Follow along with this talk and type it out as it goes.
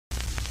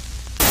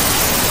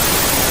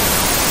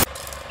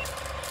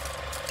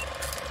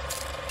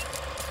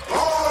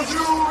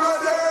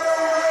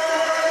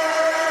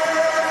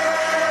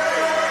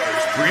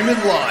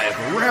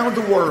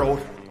the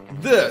world.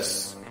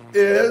 This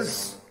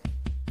is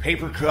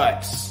Paper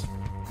Cuts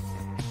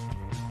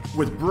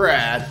with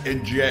Brad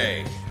and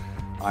Jay.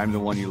 I'm the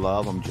one you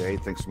love. I'm Jay.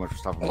 Thanks so much for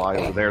stopping by.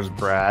 Over there's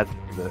Brad.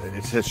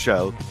 It's his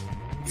show.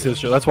 It's his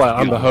show. That's why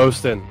I'm the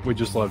host, and we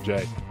just love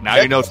Jay. Now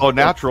you know it's all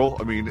natural.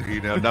 I mean,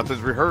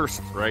 nothing's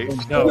rehearsed, right?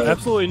 No,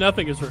 absolutely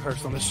nothing is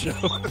rehearsed on this show.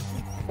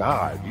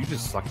 God, you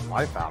just suck the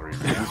life out of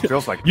you. This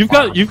feels like you've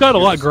got a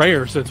lot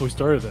grayer since we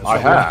started this. I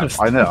have.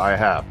 I know. I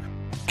have.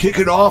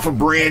 Kicking off a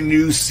brand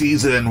new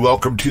season.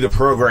 Welcome to the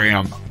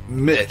program,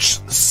 Mitch,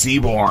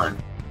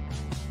 Sebourn.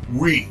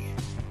 We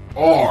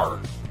are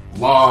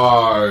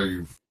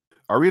live.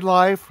 Are we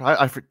live?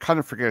 I kind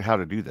of forget how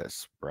to do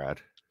this,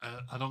 Brad.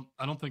 I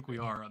don't think we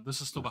are.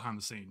 This is still behind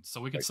the scenes, so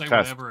we can say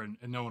test. whatever and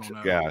no one will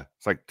know. Yeah,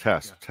 it's like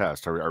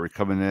test. Are we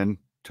coming in?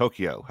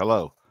 Tokyo.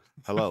 Hello,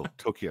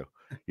 Tokyo.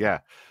 Yeah.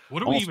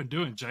 What are we even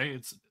doing, Jay?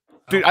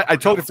 Dude, I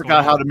totally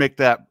forgot how to make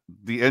the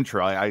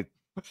intro. I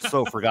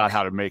so forgot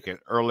how to make it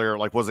earlier.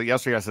 Like, was it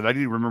yesterday? I said I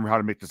didn't remember how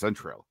to make this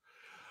intro.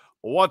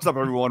 What's up,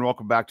 everyone?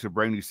 Welcome back to a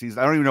brand new season.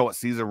 I don't even know what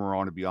season we're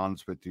on, to be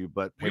honest with you,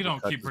 but we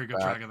don't keep pretty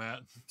good track of that.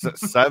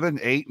 7,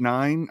 8,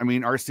 9. I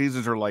mean, our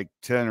seasons are like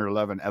 10 or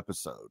 11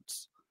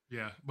 episodes.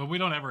 Yeah, but we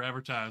don't ever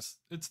advertise.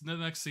 It's the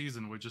next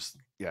season. We just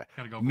kind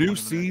of go. New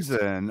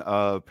season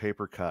of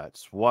Paper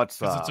Cuts.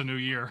 What's up? It's a new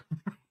year.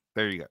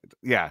 There you go.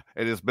 Yeah,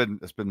 it's been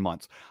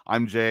months.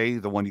 I'm Jay,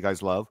 the one you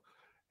guys love,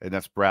 and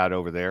that's Brad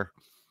over there,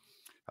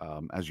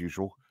 as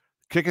usual.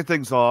 Kicking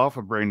things off,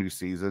 a brand new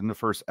season, the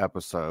first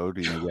episode.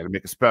 We had to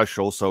make a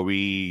special, so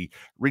we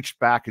reached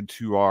back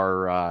into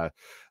our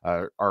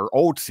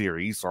old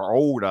series, our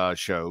old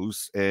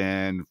shows,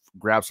 and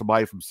grabbed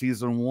somebody from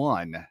season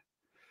 1.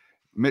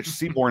 Mitch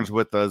Sebourn's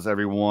with us,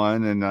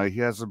 everyone, and he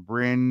has a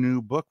brand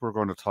new book we're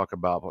going to talk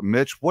about. But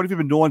Mitch, what have you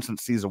been doing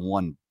since season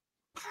 1?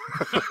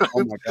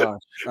 Oh my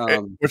gosh,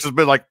 which has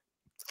been like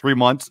 3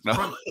 months.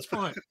 No, it's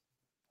probably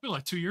been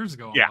like 2 years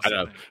ago. Yeah, I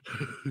know.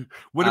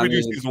 When did we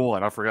do season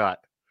 1? I forgot.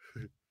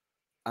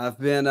 I've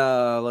been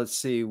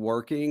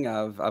working.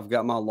 I've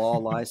got my law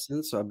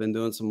license, so I've been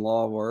doing some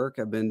law work.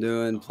 I've been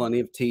doing plenty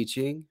of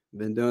teaching. I've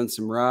been doing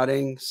some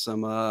writing.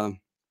 I've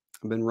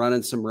been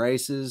running some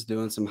races,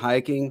 doing some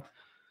hiking.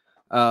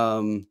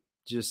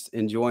 Just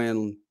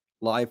enjoying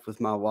life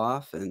with my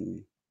wife,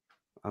 and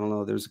I don't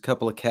know, there's a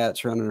couple of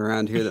cats running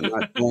around here that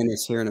might join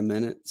us here in a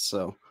minute.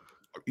 So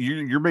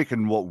you're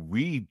making what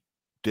we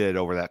did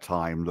over that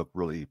time look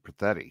really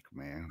pathetic,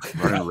 man.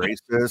 Running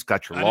races,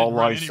 got your law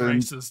license. Any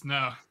races,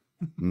 no.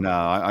 No,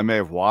 I may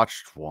have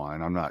watched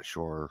one. I'm not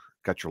sure.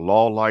 Got your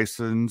law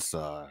license.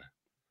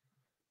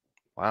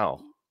 Wow.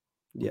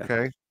 Yeah.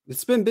 Okay.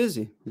 It's been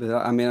busy, but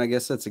I mean, I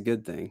guess that's a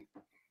good thing.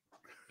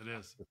 It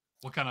is.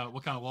 What kind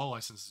of law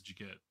license did you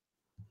get?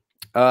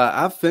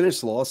 I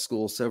finished law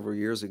school several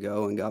years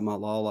ago and got my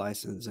law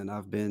license, and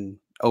I've been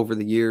over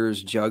the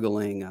years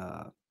juggling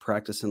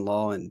practicing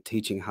law and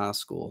teaching high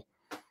school.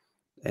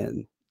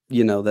 And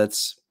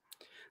that's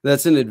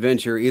an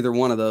adventure. Either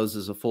one of those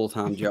is a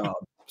full-time job.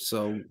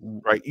 So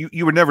right,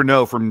 you would never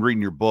know from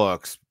reading your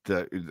books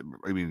that,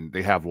 I mean,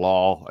 they have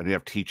law and they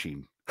have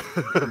teaching.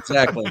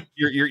 Exactly.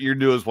 Your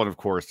newest one, of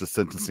course, the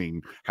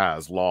sentencing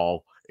has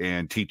law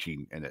and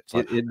teaching in it. So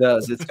it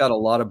does. It's got a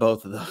lot of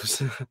both of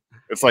those.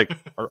 It's like,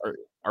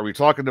 are we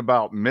talking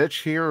about Mitch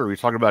here, or are we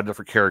talking about a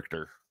different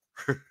character?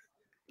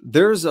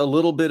 There's a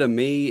little bit of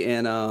me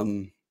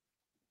in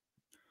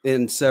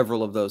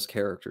several of those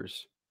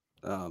characters.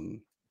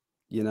 I'm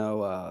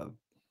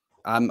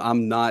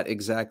not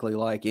exactly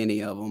like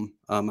any of them.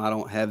 I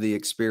don't have the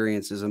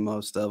experiences in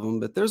most of them,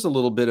 but there's a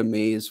little bit of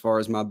me as far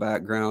as my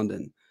background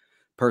and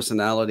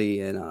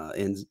personality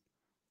and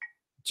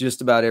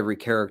just about every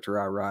character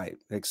I write,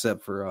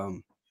 except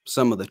for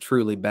some of the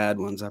truly bad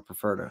ones. I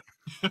prefer to,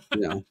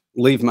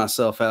 leave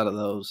myself out of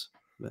those.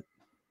 But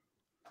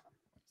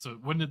so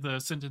when did the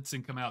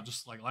sentencing come out?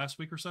 Just like last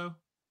week or so?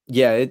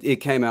 Yeah, it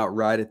came out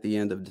right at the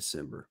end of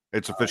December.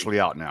 It's officially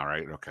out now,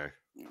 right? Okay.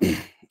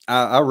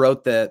 I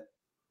wrote that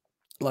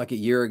like a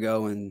year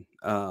ago and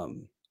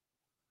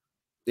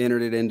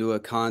entered it into a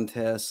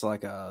contest,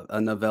 like a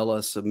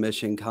novella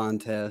submission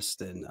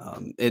contest. And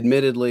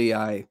admittedly,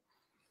 I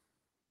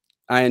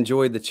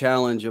enjoyed the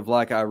challenge of,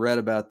 like, I read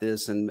about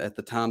this, and at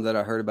the time that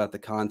I heard about the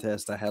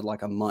contest, I had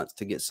like a month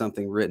to get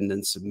something written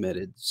and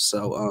submitted.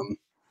 So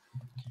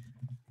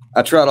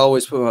I try to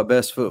always put my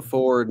best foot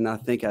forward, and I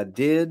think I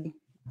did.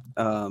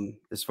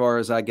 As far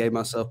as I gave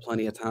myself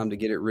plenty of time to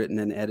get it written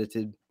and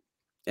edited,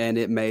 and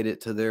it made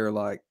it to their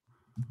like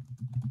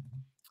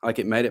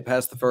it made it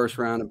past the first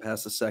round and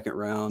past the second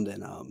round.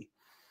 And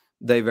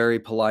they very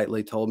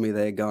politely told me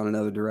they had gone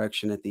another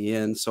direction at the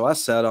end. So I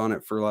sat on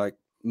it for like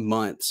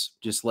months,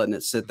 just letting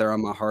it sit there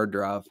on my hard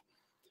drive.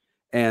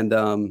 And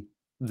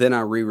then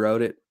I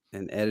rewrote it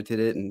and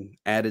edited it and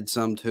added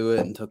some to it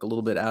and took a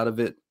little bit out of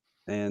it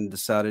and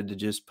decided to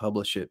just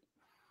publish it.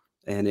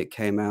 And it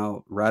came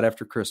out right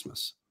after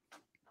Christmas.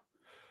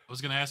 I was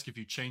going to ask if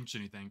you changed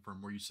anything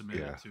from where you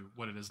submitted it to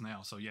what it is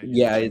now. So yeah.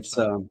 Yeah, it's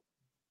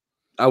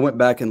I went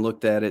back and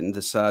looked at it and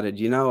decided,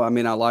 I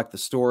mean, I like the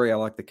story, I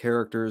like the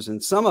characters,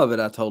 and some of it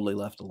I totally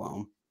left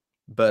alone.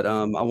 But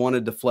I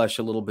wanted to flesh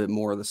a little bit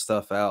more of the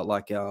stuff out,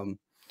 like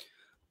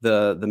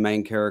the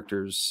main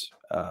characters.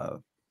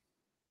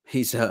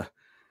 He's a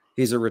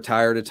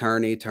retired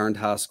attorney turned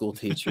high school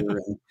teacher,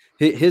 and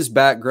his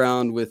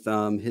background with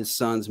his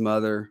son's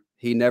mother.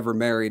 He never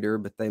married her,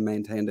 but they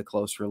maintained a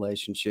close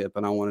relationship,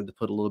 and I wanted to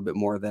put a little bit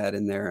more of that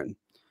in there and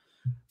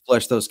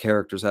flesh those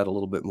characters out a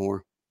little bit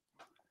more.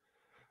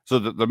 So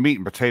the meat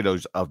and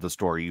potatoes of the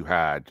story you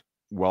had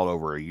well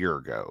over a year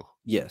ago.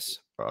 Yes.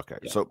 Okay.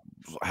 Yeah. So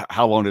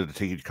how long did it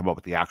take you to come up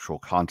with the actual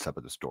concept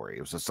of the story?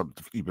 Was this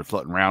something you've been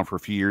floating around for a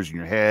few years in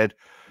your head?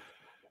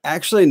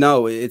 Actually,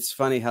 no. It's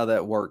funny how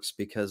that works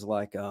because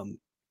like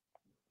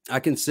I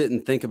can sit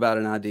and think about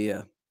an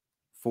idea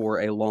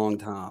for a long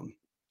time,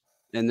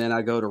 and then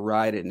I go to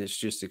write it and it's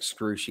just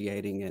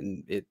excruciating,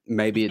 and it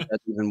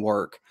doesn't even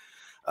work.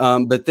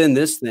 But then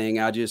this thing,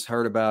 I just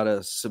heard about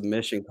a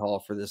submission call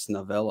for this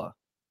novella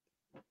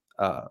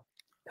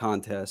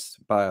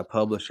contest by a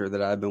publisher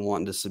that I've been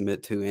wanting to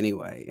submit to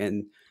anyway.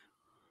 And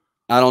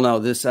I don't know,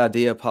 this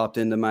idea popped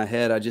into my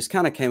head. I just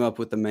kind of came up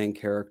with the main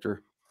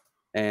character,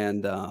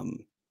 and I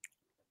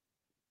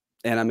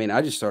mean,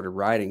 I just started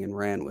writing and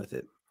ran with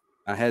it.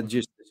 I had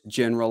just this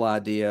general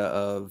idea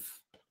of,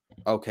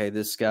 okay,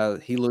 this guy,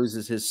 he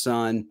loses his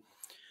son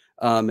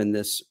in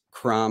this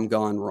crime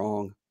gone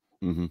wrong.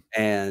 Mm-hmm.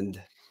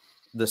 And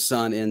the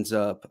son ends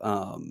up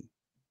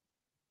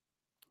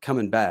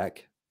coming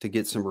back to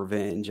get some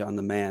revenge on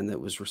the man that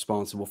was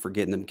responsible for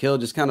getting them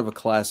killed. Just kind of a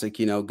classic,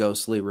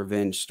 ghostly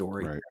revenge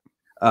story. Right.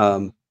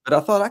 But I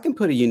thought I can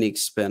put a unique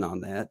spin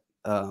on that,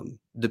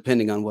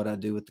 depending on what I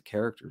do with the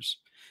characters.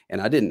 And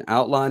I didn't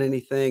outline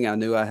anything. I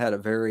knew I had a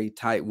very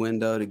tight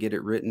window to get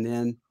it written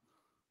in.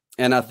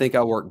 And I think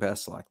I work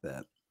best like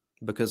that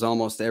because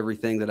almost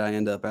everything that I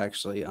end up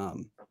actually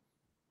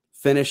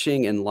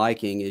finishing and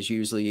liking is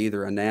usually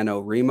either a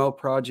NaNoWriMo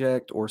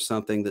project or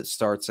something that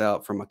starts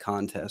out from a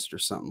contest or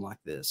something like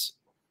this.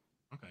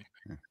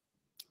 Okay.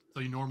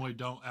 So you normally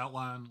don't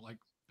outline like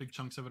big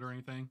chunks of it or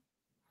anything?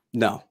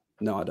 No,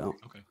 I don't.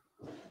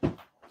 Okay.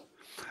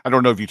 I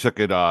don't know if you took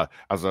it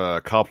as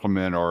a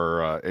compliment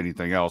or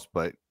anything else,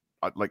 but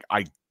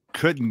I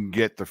couldn't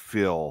get the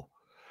feel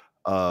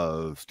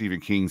of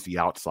Stephen King's The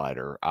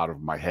Outsider out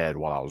of my head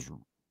while I was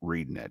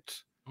reading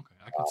it. Okay,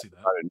 I can see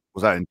that.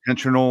 Was that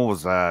intentional?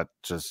 Was that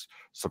just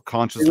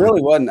subconscious? It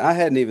really wasn't. I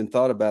hadn't even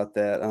thought about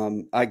that.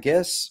 I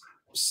guess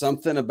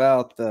something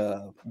about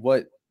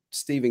what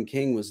Stephen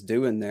King was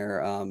doing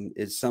there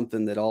is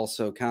something that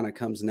also kind of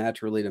comes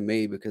naturally to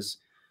me because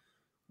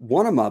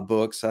one of my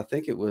books, I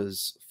think it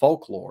was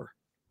Folklore.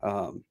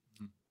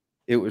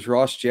 It was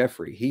Ross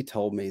Jeffrey. He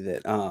told me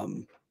that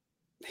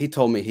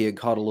he had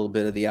caught a little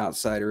bit of The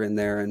Outsider in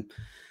there, and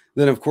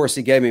then of course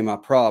he gave me my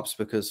props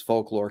because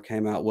Folklore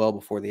came out well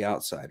before The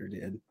Outsider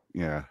did.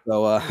 Yeah.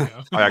 So I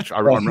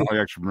actually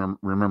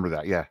remember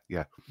that.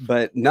 Yeah.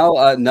 But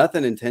no,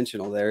 nothing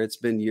intentional there. It's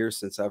been years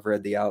since I've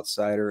read The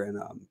Outsider, and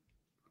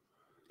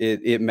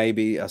it may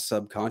be a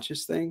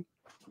subconscious thing.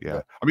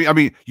 Yeah. I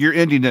mean, your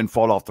ending didn't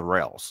fall off the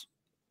rails.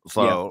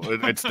 So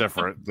it's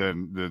different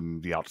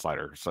than The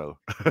Outsider. So,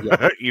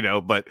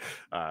 but,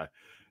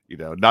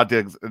 not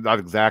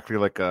exactly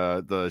like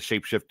the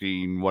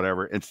shape-shifting,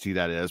 whatever entity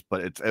that is,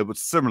 but it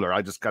was similar.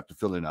 I just got the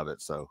feeling of it.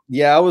 So,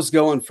 yeah, I was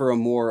going for a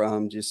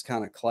more just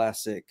kind of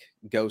classic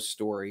ghost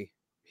story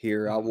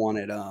here. I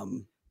wanted,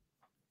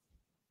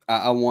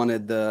 I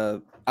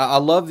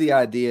love the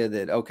idea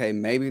that, okay,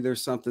 maybe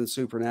there's something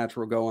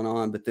supernatural going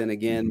on, but then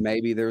again,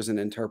 maybe there's an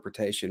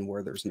interpretation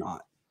where there's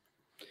not.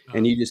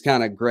 And you just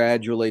kind of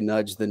gradually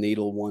nudge the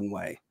needle one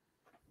way.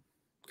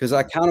 Because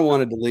I kind of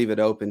wanted to leave it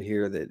open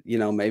here that,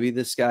 maybe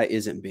this guy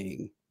isn't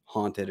being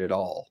haunted at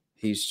all.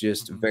 He's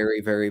just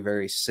very, very,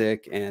 very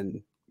sick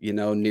and,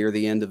 near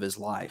the end of his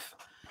life.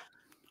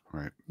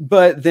 Right.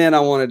 But then I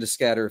wanted to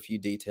scatter a few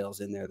details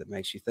in there that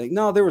makes you think,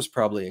 no, there was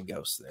probably a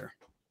ghost there.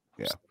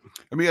 Yeah.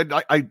 I mean,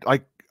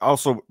 I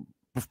also,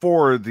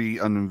 before the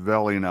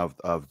unveiling of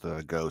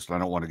the ghost, and I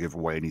don't want to give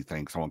away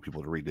anything because I want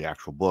people to read the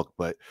actual book,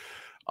 but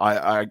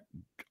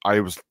I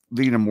was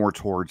leaning more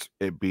towards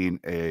it being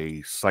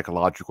a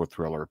psychological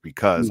thriller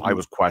because I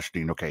was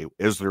questioning, okay,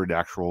 is there an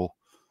actual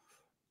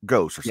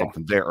ghost or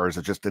something there, or is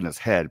it just in his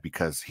head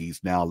because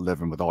he's now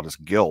living with all this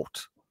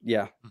guilt?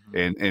 Yeah.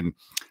 And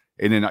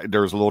then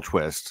there was a little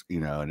twist,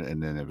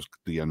 and then it was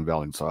the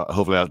unveiling. So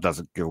hopefully that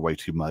doesn't give away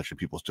too much and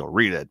people still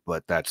read it.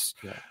 But that's,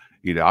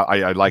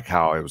 I like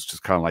how it was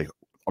just kind of like,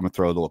 I'm going to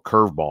throw a little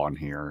curveball in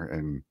here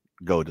and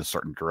go to a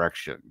certain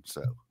direction.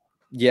 So,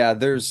 yeah,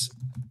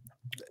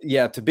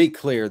 to be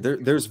clear,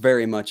 there's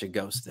very much a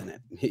ghost in it.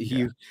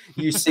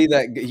 You see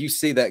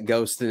that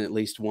ghost in at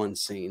least one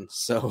scene.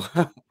 So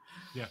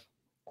yeah.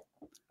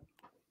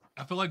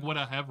 I feel like what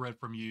I have read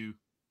from you,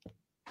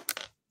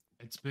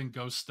 it's been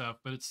ghost stuff,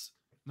 but it's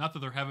not that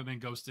there haven't been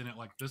ghosts in it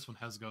like this one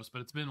has ghosts,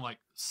 but it's been like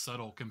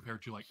subtle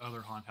compared to like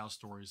other haunted house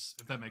stories,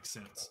 if that makes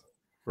sense.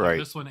 Right. Like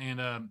this one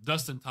and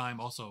Dust in Time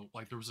also,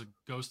 like there was a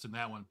ghost in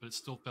that one, but it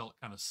still felt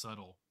kind of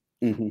subtle.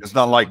 Mhm. It's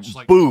not like Just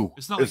like- boo.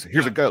 It's not It's, like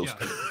here's a yeah, ghost.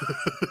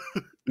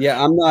 yeah.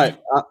 Yeah,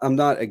 I'm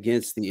not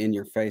against the in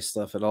your face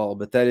stuff at all,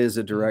 but that is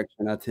a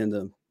direction I tend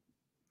to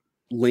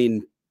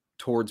lean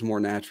towards more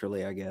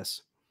naturally, I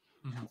guess.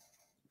 Mhm.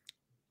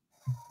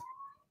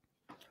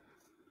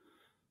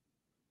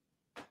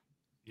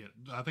 Yeah,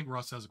 I think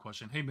Ross has a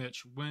question. Hey,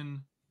 Mitch,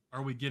 when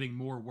are we getting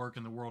more work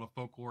in the world of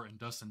folklore and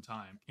Dust in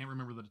Time? Can't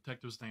remember the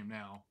detective's name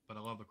now, but I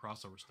love the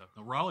crossover stuff.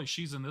 Now, Raleigh,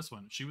 she's in this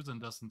one. She was in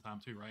Dust in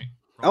Time too, right?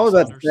 I was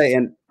Raleigh about to Saunders? say,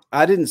 and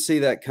I didn't see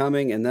that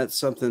coming, and that's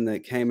something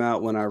that came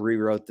out when I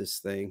rewrote this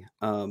thing.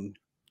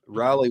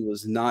 Riley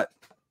was not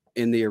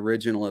in the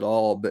original at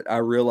all, but I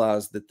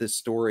realized that this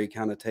story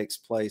kind of takes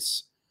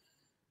place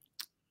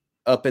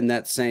up in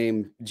that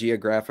same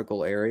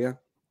geographical area.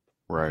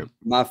 Right.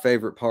 My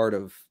favorite part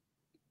of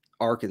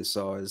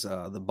Arkansas is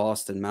the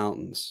Boston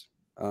Mountains,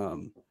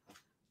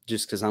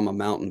 just because I'm a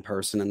mountain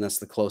person, and that's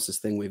the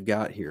closest thing we've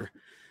got here.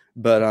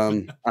 But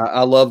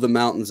I love the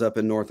mountains up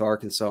in North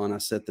Arkansas, and I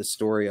set this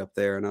story up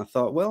there, and I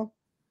thought, well,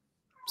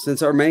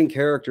 since our main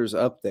character's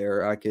up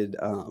there, I could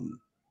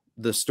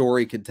the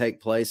story could take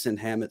place in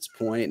Hammett's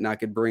Point, and I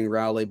could bring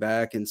Riley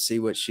back and see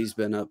what she's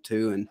been up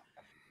to. And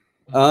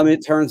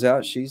it turns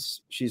out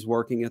she's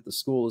working at the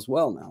school as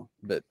well now.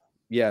 But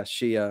yeah,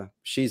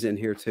 she's in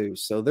here too.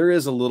 So there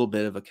is a little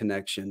bit of a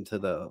connection to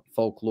the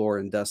folklore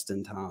and Dust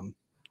in Time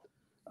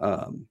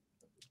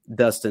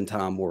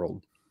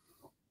world.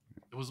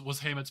 Was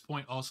Hammett's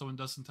Point also in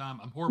Dust in Time?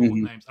 I'm horrible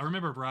with names. I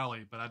remember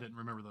Riley, but I didn't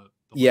remember the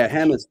yeah, location.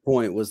 Hammett's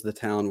Point was the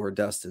town where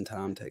Dust in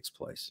Time takes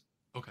place.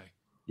 Okay.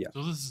 Yeah.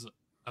 So this is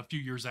a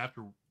few years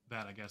after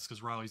that, I guess,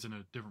 because Riley's in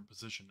a different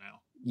position now.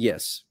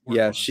 Yes.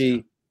 Work-wise,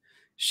 Yeah,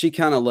 she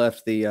kind of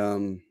left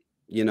the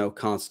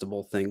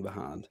constable thing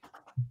behind.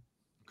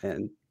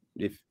 And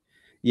if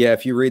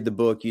you read the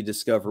book, you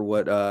discover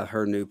what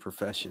her new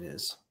profession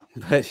is.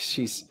 But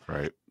she's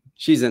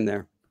in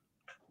there.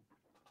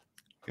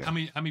 Yeah. How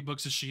many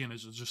books is she in?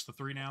 Is it just the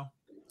 3 now?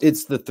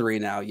 It's the 3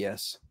 now,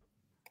 yes.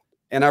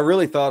 And I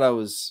really thought I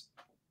was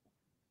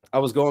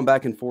going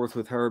back and forth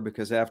with her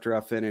because after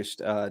I finished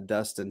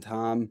Dust in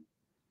Time,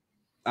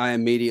 I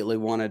immediately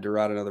wanted to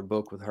write another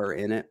book with her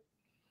in it.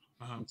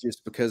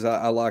 Just because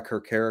I like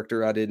her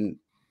character. I didn't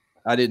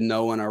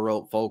know when I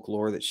wrote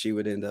Folklore that she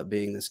would end up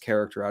being this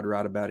character I'd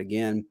write about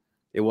again.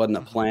 It wasn't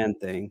a planned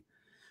thing.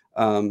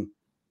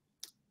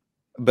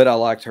 But I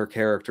liked her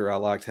character. I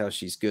liked how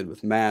she's good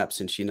with maps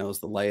and she knows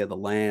the lay of the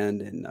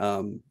land.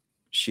 And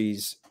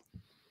she's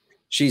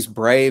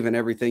brave and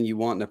everything you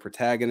want in a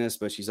protagonist,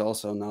 but she's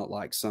also not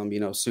like some,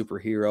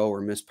 superhero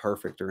or Miss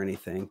Perfect or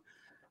anything.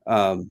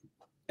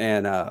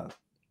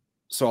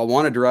 So I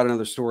wanted to write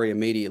another story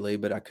immediately,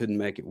 but I couldn't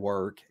make it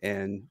work.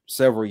 And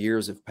several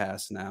years have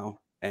passed now.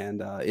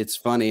 And it's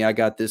funny, I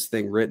got this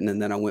thing written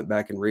and then I went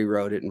back and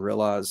rewrote it and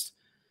realized,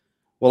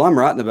 well, I'm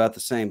writing about the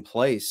same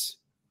place.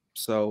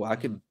 So I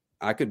could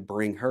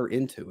bring her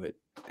into it.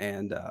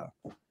 And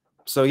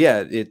so,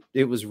 yeah,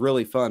 it was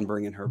really fun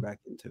bringing her back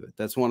into it.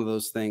 That's one of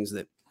those things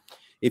that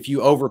if you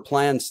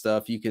overplan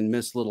stuff, you can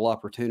miss little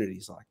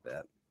opportunities like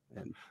that.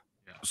 And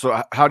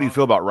so how do you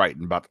feel about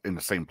writing about in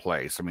the same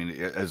place? I mean,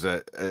 is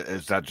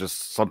that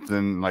just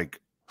something like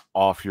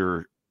off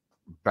your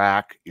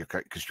back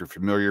because you're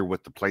familiar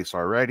with the place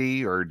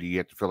already, or do you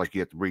have to feel like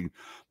you have to bring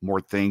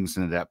more things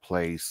into that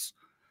place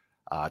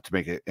to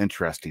make it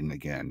interesting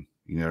again?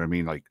 You know what I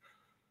mean? Like,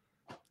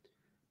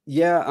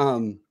 yeah,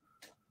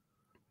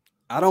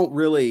 I don't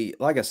really,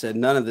 like I said,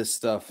 none of this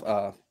stuff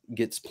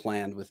gets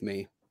planned with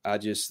me. I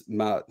just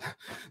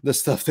the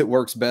stuff that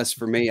works best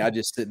for me, I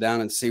just sit down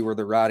and see where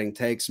the writing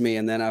takes me,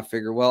 and then I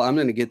figure, well, I'm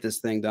going to get this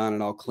thing done,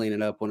 and I'll clean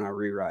it up when I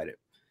rewrite it.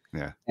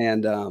 Yeah.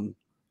 And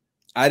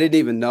I didn't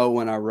even know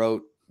when I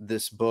wrote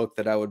this book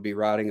that I would be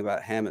writing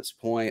about Hammett's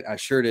Point. I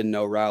sure didn't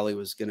know Riley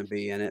was going to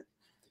be in it.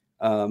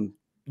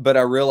 But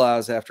I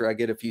realized after I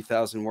get a few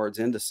thousand words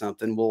into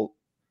something, well,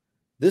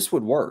 this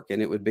would work,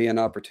 and it would be an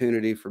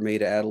opportunity for me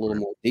to add a little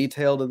more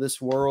detail to this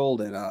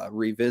world and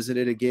revisit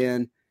it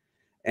again.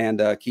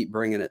 And keep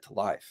bringing it to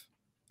life.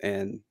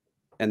 And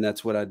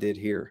that's what I did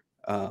here.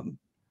 And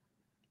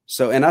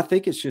I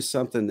think it's just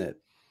something that,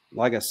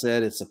 like I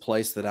said, it's a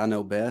place that I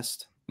know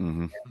best.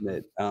 Mm-hmm.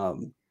 That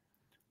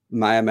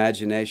my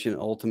imagination,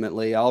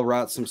 ultimately, I'll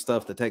write some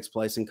stuff that takes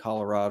place in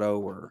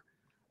Colorado or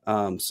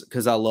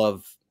because I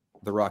love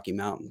the Rocky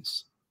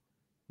Mountains.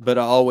 But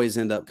I always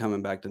end up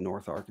coming back to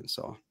North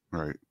Arkansas.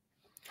 Right.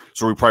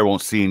 So we probably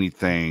won't see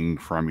anything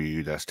from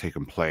you that's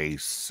taken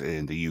place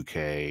in the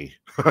UK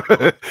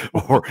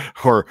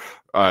or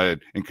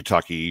in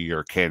Kentucky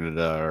or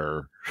Canada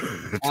or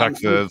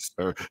Texas.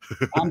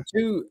 I'm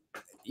too,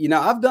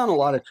 I've done a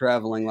lot of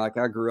traveling. Like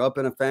I grew up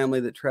in a family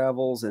that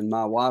travels, and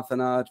my wife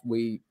and I,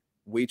 we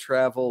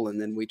travel,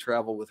 and then we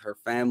travel with her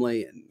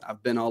family. And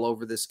I've been all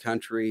over this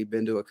country,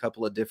 been to a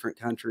couple of different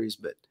countries,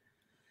 but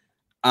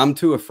I'm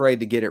too afraid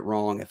to get it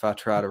wrong if I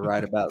try to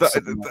write about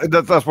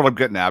that's what I'm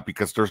getting at,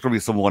 because there's going to be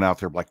someone out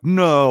there like,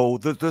 no,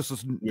 this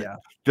is,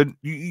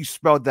 you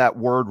spelled that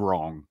word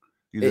wrong.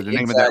 The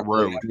name of that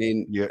road. I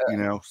mean, yeah,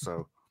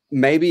 so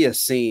maybe a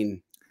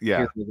scene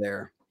here or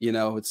there. You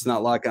know, it's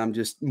not like I'm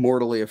just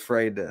mortally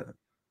afraid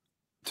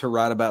to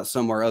write about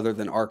somewhere other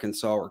than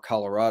Arkansas or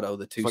Colorado,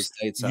 the two Like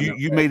states.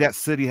 you made that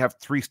city have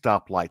 3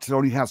 stoplights. It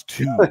only has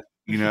 2.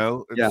 You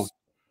know, Yeah.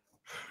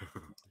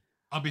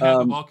 On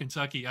behalf of all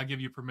Kentucky, I give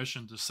you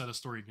permission to set a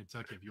story in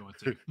Kentucky if you want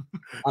to.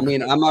 I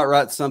mean, I might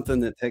write something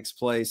that takes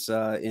place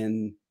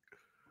in,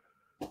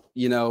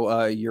 you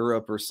know,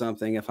 Europe or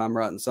something. If I'm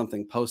writing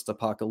something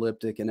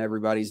post-apocalyptic and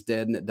everybody's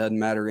dead and it doesn't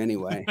matter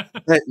anyway,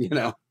 you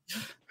know.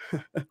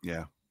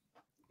 Yeah.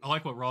 I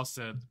like what Ross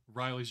said.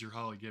 Riley's your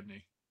Holly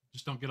Gibney.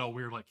 Just don't get all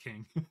weird like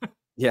King.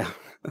 Yeah.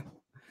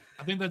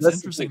 I think that's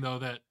interesting though.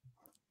 That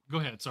go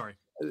ahead. Sorry.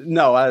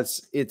 No, I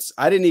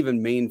didn't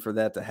even mean for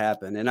that to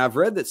happen, and I've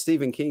read that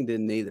Stephen King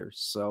didn't either.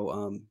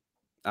 So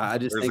I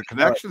just There's think a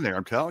connection there.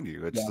 I'm telling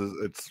you,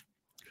 it's.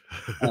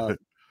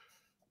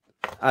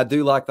 I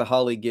do like the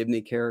Holly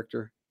Gibney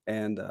character,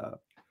 and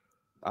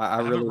I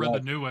haven't really read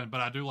the new one,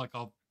 but I do like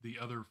all the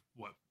other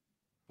 4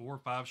 or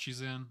 5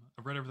 she's in.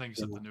 I've read everything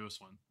except the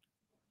newest one.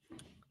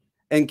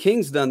 And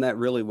King's done that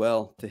really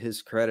well, to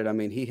his credit. I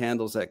mean, he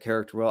handles that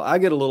character well. I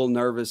get a little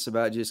nervous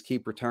about just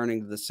keep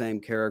returning to the same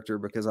character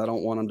because I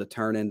don't want him to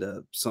turn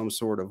into some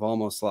sort of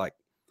almost like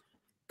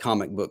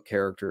comic book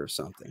character or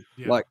something.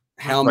 Yeah. Like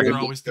how many? They're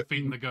always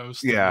defeating the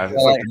ghost. Yeah, Yeah,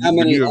 like how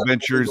many new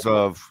adventures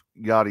of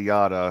yada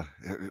yada.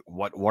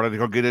 What are they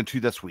going to get into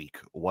this week?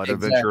 What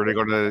adventure are they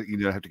going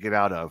to have to get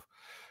out of?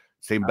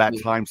 Same bat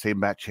time,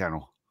 same bat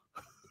channel.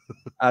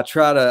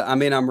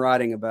 I'm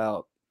writing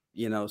about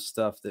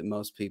stuff that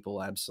most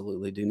people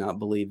absolutely do not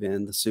believe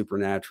in, the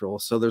supernatural.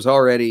 So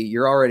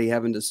you're already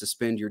having to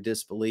suspend your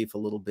disbelief a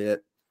little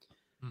bit,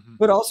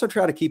 but also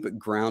try to keep it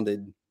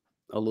grounded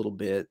a little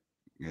bit.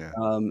 Yeah.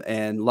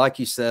 And like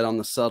you said, on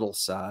the subtle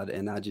side.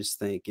 And I just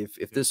think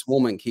if this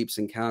woman keeps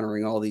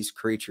encountering all these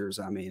creatures,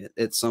 I mean,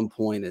 at some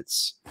point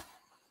it's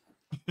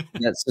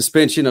that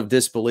suspension of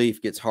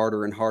disbelief gets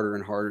harder and harder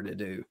and harder to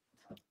do.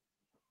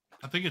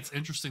 I think it's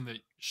interesting that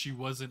she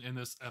wasn't in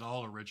this at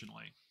all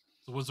originally.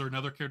 So was there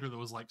another character that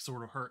was like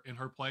sort of her in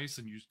her place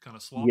and you kind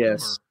of swapped them?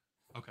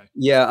 Or? Okay.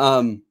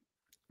 Yeah.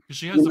 Because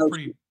she has a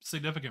pretty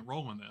significant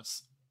role in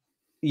this.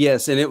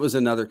 Yes, and it was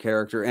another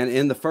character. And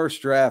in the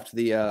first draft,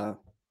 the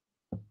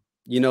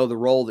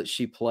role that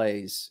she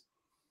plays,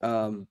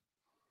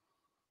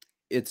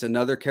 it's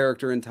another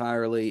character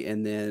entirely.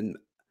 And then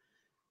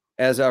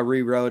as I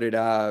rewrote it,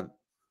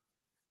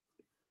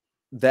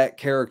 that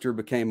character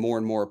became more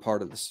and more a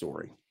part of the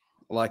story.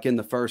 Like in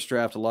the first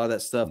draft, a lot of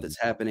that stuff that's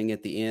happening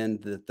at the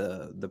end, that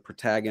the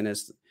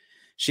protagonist,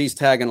 she's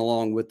tagging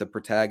along with the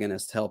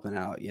protagonist, helping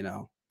out,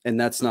 and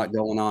that's not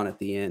going on at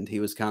the end.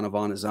 He was kind of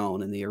on his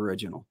own in the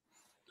original.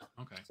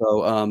 Okay.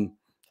 So,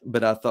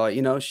 but I thought,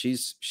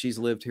 she's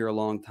lived here a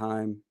long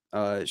time.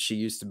 She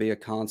used to be a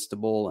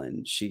constable,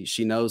 and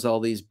she knows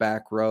all these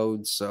back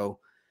roads. So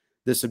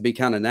this would be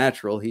kind of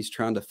natural. He's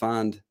trying to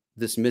find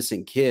this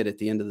missing kid at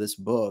the end of this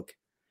book,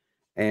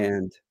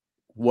 and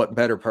what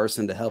better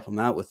person to help him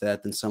out with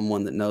that than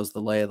someone that knows the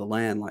lay of the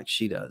land like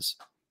she does.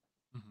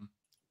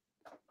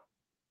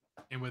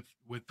 And with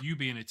you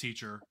being a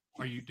teacher,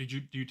 do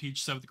you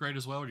teach 7th grade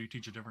as well, or do you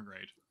teach a different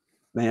grade?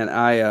 Man,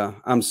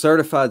 I'm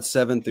certified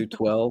 7 through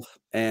 12,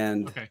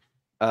 and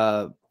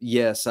okay.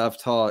 Yes, I've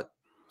taught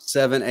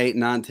 7, 8,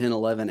 9, 10,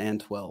 11,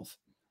 and 12.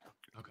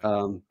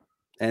 Okay.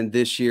 And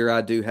this year I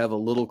do have a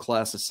little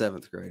class of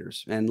 7th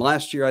graders, and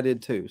last year I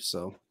did too.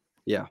 So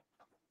yeah.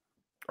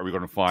 Are we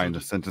going to find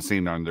the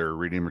sentencing on their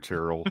reading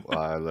material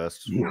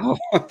list? No.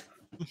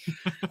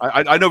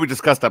 I know we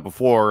discussed that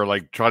before,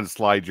 like trying to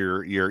slide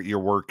your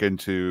work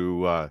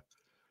into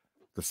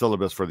the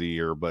syllabus for the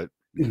year, but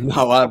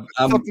no, I'm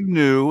something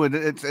new, and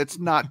it's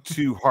not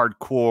too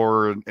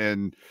hardcore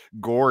and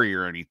gory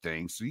or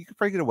anything, so you can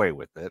probably get away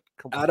with it.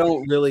 I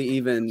don't really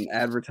even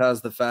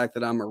advertise the fact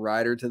that I'm a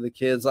writer to the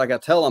kids. Like I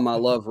tell them I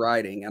love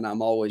writing and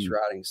I'm always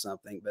writing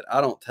something, but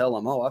I don't tell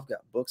them, oh, I've got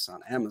books on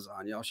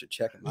Amazon, y'all should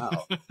check them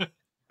out.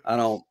 I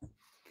don't,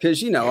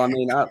 because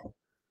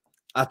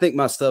I think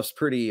my stuff's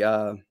pretty.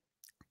 I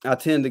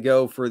tend to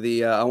go for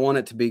the. I want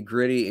it to be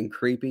gritty and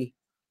creepy.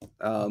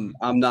 I'm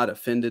not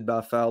offended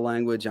by foul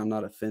language. I'm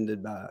not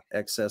offended by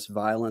excess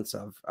violence.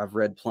 I've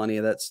read plenty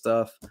of that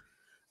stuff.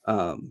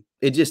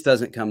 It just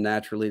doesn't come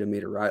naturally to me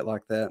to write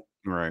like that.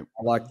 Right.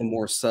 I like the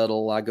more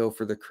subtle. I go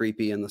for the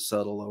creepy and the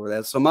subtle over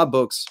that. So my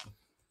books,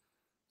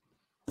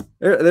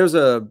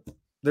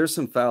 there's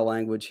some foul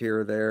language here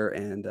or there,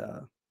 and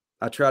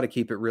I try to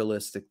keep it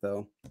realistic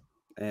though.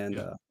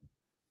 And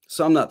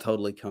so I'm not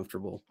totally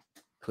comfortable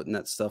putting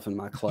that stuff in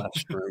my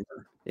classroom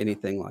or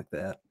anything like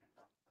that.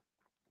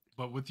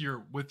 But with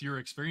your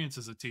experience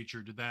as a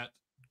teacher, did that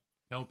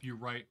help you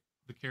write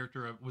the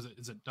character of,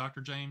 is it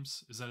Dr.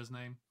 James? Is that his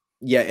name?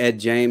 Yeah, Ed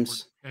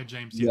James. Ed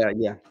James.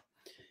 Yeah.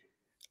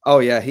 Oh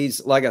yeah,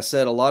 he's, like I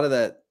said, a lot of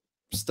that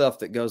stuff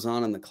that goes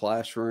on in the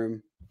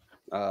classroom,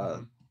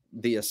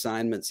 the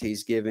assignments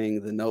he's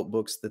giving, the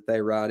notebooks that they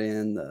write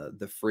in,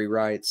 the free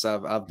writes.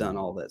 I've done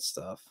all that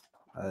stuff.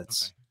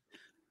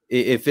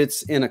 If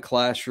it's in a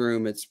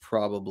classroom, it's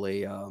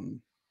probably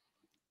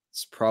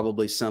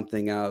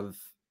something I've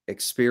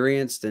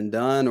experienced and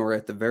done, or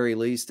at the very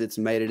least, it's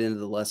made it into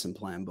the lesson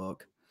plan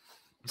book.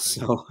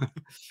 So,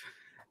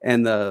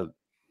 and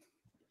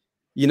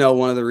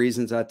one of the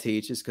reasons I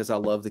teach is because I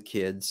love the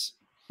kids,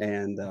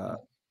 and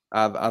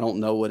I don't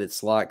know what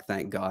it's like,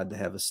 thank God, to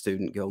have a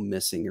student go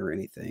missing or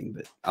anything.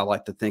 But I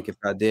like to think if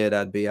I did,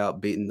 I'd be out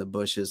beating the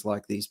bushes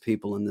like these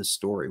people in this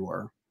story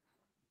were,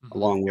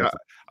 along with.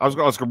 I was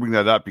going to bring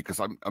that up because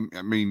I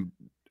mean,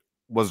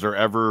 was there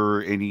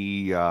ever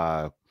any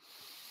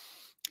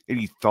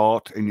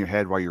thought in your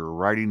head while you were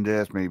writing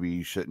this? Maybe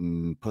you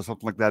shouldn't put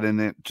something like that in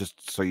it,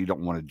 just so you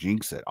don't want to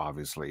jinx it.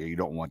 Obviously, you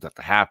don't want that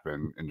to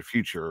happen in the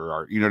future,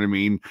 or you know what I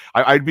mean.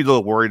 I'd be a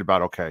little worried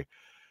about, okay,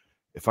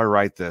 if I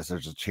write this,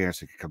 there's a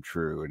chance it could come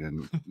true, and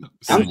then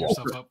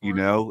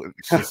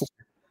it's just,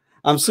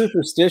 I'm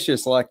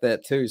superstitious like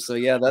that too. So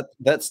yeah,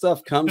 that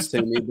stuff comes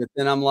to me, but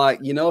then I'm like,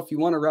 if you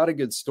want to write a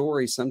good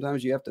story,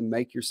 sometimes you have to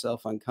make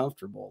yourself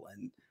uncomfortable.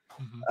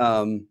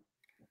 And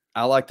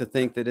I like to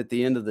think that at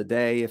the end of the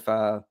day, if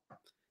I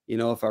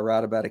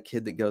write about a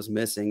kid that goes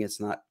missing, it's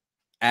not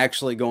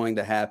actually going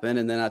to happen.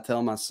 And then I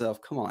tell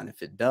myself, come on,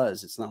 if it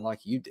does, it's not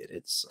like you did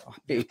it. So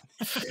you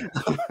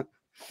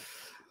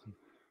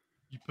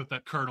put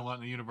that kernel out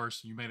in the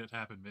universe and you made it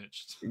happen,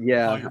 Mitch.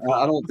 Yeah,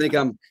 I don't think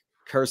I'm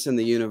cursing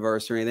the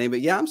universe or anything,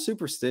 but yeah, I'm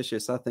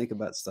superstitious. I think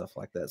about stuff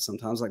like that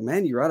sometimes. Like,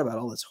 man, you write about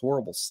all this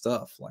horrible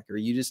stuff. Like, are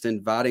you just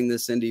inviting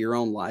this into your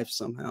own life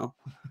somehow?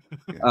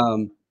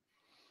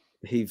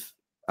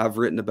 I've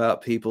written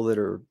about people that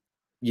are,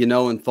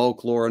 in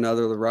folklore,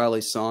 another of the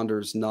Riley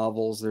Saunders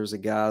novels. There's a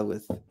guy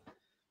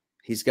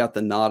he's got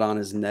the knot on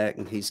his neck,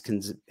 and he's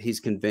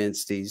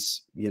convinced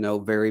he's,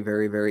 very,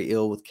 very, very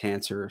ill with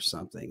cancer or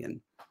something.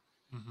 And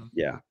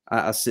yeah,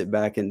 I sit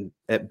back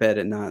at bed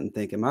at night and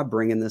think, am I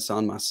bringing this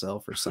on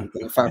myself or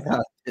something if I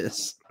write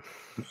this?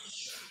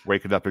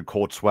 Waking up in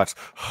cold sweats.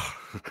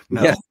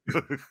 No. Yeah.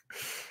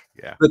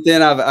 Yeah. But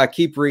then I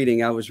keep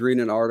reading. I was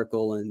reading an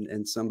article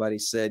and somebody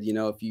said,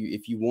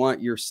 if you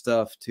want your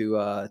stuff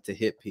to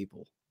hit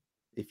people,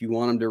 if you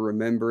want them to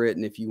remember it,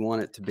 and if you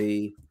want it to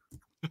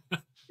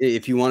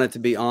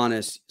be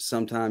honest,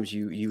 sometimes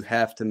you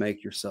have to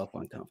make yourself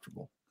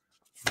uncomfortable.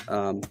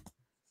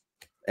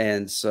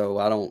 And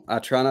so I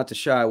try not to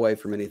shy away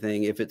from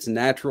anything. If it's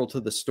natural to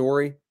the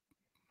story,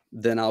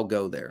 then I'll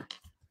go there.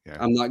 Yeah.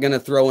 I'm not going to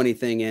throw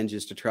anything in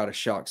just to try to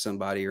shock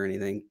somebody or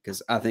anything,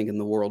 because I think in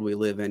the world we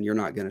live in, you're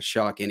not going to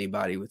shock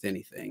anybody with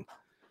anything.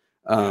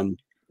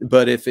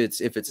 But if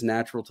it's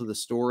natural to the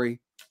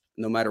story,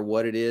 no matter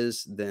what it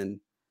is,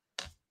 then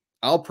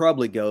I'll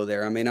probably go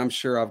there. I mean, I'm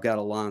sure I've got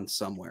a line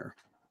somewhere,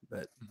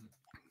 but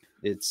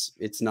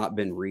it's not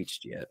been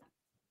reached yet.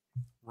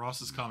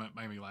 Ross's comment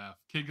made me laugh.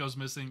 Kid goes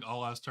missing.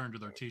 All eyes turn to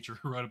their teacher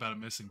who wrote about a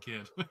missing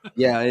kid.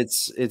 Yeah,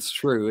 it's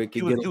true. It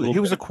could he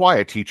was a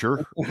quiet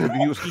teacher.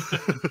 Yeah.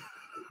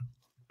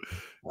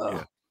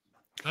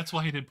 That's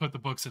why he didn't put the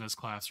books in his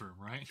classroom,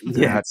 right?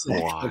 Yeah, that's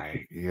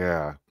why.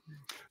 Yeah.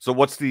 So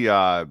what's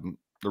the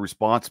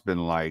response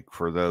been like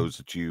for those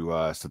that you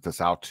sent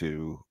this out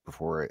to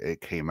before it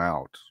came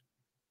out?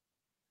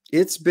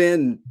 It's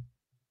been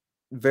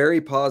very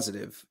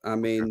positive. I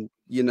mean,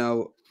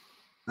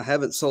 I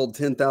haven't sold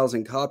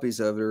 10,000 copies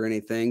of it or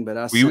anything,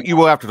 but you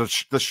will after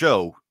the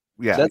show.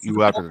 Yeah, you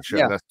will after the show.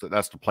 Yeah.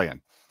 That's the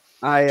plan.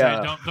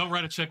 Jay, don't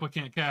write a check we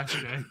can't cash,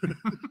 Jay.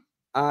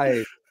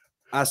 I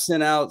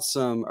sent out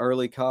some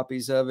early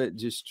copies of it,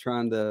 just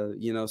trying to,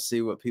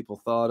 see what people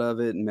thought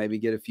of it and maybe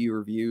get a few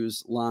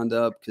reviews lined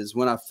up. Because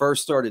when I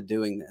first started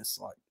doing this,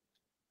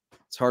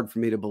 it's hard for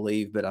me to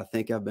believe, but I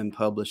think I've been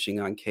publishing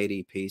on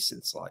KDP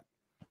since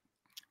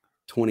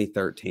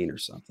 2013 or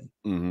something.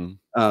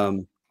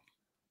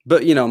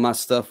 But my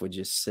stuff would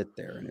just sit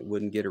there and it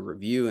wouldn't get a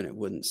review and it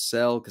wouldn't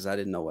sell because I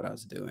didn't know what I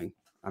was doing.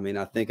 I mean,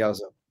 I think I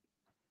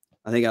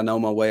know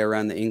my way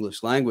around the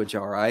English language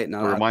all right. And it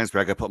reminds me,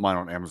 I got to put mine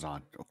on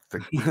Amazon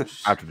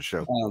after the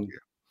show.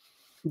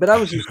 But I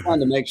was just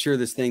trying to make sure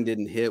this thing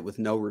didn't hit with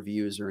no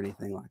reviews or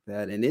anything like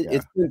that. And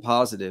it's been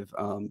positive.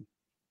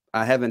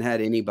 I haven't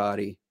had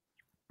anybody.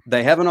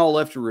 They haven't all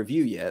left a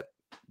review yet,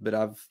 but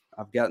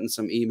I've gotten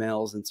some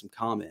emails and some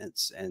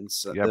comments. And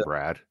so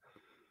Brad.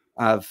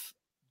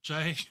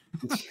 Jay,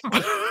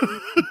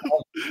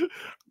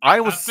 I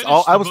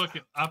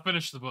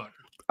finished the book.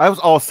 I was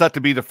all set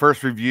to be the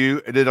first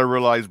review, and then I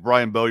realized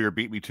Brian Bowyer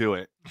beat me to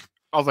it.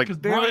 I was like,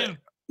 Brian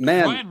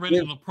read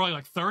it in probably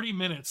 30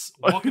 minutes,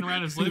 walking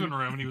around his living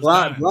room, and he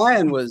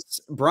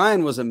was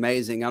Brian was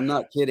amazing. I'm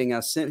not kidding. I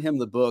sent him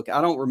the book.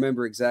 I don't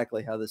remember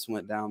exactly how this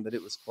went down, but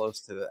it was close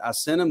to it. I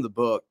sent him the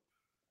book,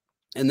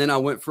 and then I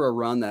went for a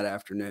run that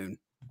afternoon.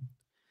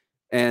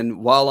 And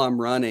while I'm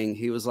running,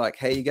 he was like,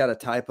 hey, you got a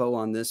typo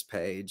on this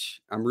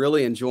page. I'm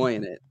really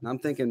enjoying it. And I'm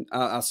thinking,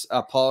 I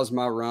paused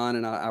my run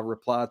and I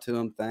replied to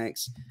him,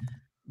 thanks.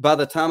 By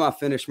the time I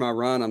finished my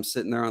run, I'm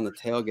sitting there on the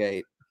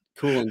tailgate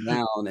cooling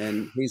down.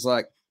 And he's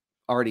like,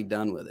 already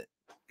done with it.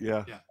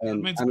 Yeah.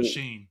 And a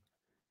machine.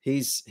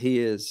 He's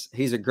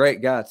a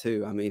great guy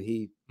too. I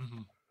mean,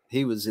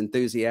 he was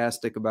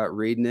enthusiastic about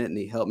reading it and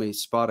he helped me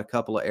spot a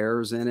couple of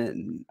errors in it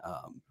and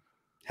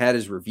had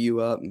his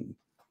review up. And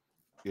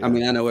Yeah. I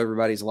mean, I know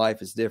everybody's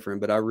life is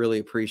different, but I really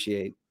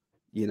appreciate,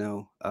 you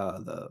know,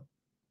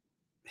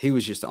 he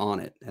was just on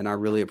it, and I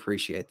really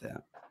appreciate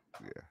that.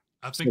 Yeah.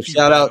 I So think he's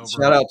shout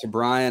right out to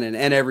Brian and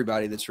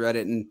everybody that's read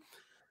it. And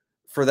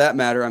for that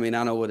matter, I mean,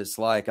 I know what it's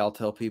like. I'll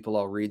tell people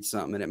I'll read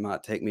something and it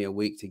might take me a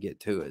week to get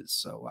to it.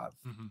 So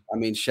I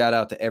mean, shout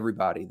out to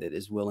everybody that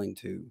is willing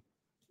to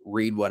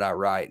read what I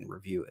write and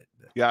review it.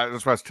 Yeah,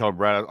 that's what I was telling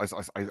Brad.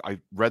 I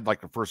read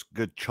like the first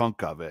good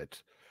chunk of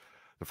it,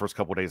 the first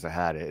couple of days I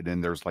had it, and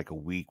then there's like a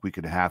week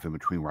and a half in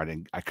between where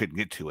I couldn't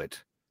get to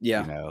it.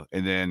 Yeah, you know,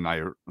 and then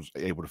I was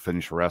able to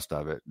finish the rest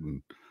of it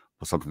and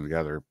put something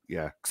together.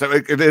 Yeah, so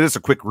it is a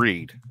quick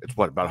read. It's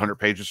what, about 100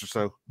 pages or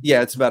so.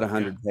 Yeah, it's about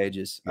 100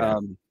 pages. Yeah.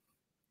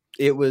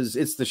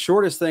 It's the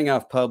shortest thing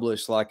I've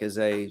published, like as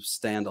a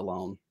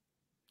standalone,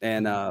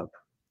 and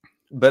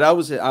but I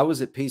was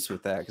at peace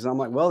with that because I'm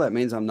like, well, that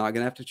means I'm not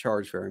going to have to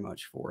charge very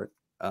much for it.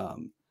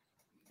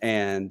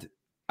 And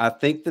I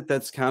think that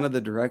that's kind of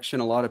the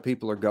direction a lot of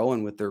people are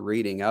going with their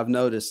reading. I've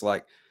noticed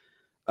like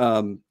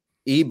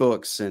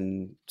ebooks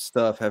and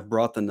stuff have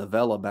brought the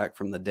novella back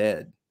from the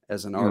dead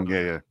as an art.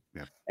 Yeah.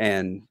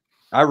 And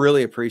I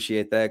really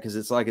appreciate that because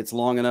it's like it's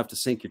long enough to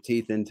sink your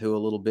teeth into a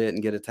little bit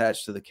and get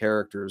attached to the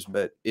characters,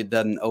 but it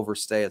doesn't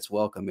overstay its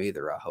welcome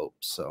either, I hope.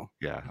 So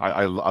yeah,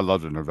 I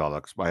love the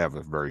novella because I have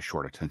a very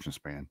short attention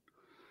span.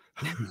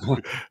 Well,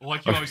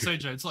 like you always say,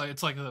 Jay, it's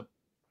like a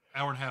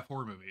hour and a half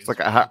horror movie. It's like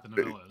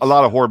a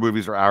lot of horror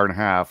movies are hour and a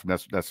half, and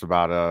that's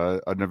about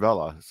a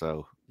novella.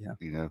 So yeah,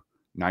 you know,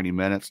 90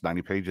 minutes,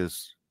 90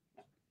 pages.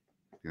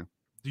 Yeah.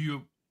 Do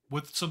you,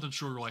 with something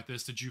shorter like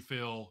this, did you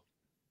feel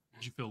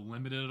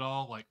limited at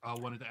all? Like I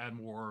wanted to add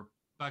more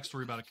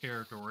backstory about a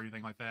character or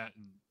anything like that,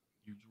 and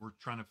you were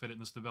trying to fit it in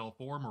this novella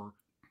form, or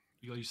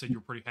you said you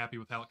were pretty happy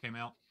with how it came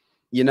out?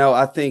 You know,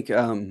 I think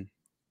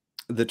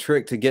the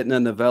trick to getting a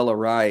novella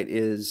right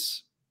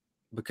is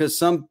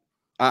because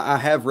I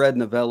have read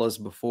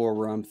novellas before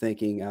where I'm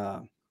thinking,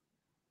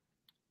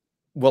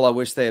 well, I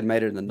wish they had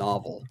made it a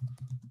novel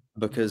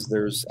because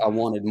I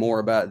wanted more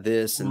about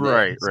this and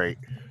right.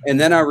 And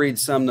then I read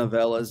some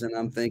novellas and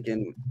I'm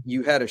thinking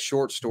you had a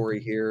short story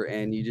here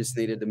and you just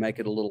needed to make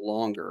it a little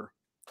longer.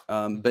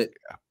 But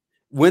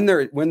when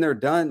they're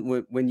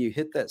done, when you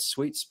hit that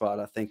sweet spot,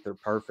 I think they're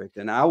perfect.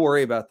 And I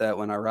worry about that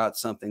when I write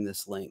something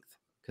this length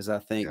because I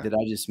think did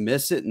I just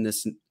miss it? And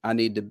I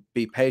need to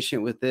be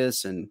patient with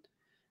this and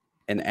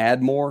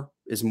add more.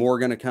 Is more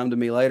going to come to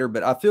me later?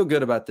 But I feel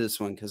good about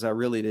this one because I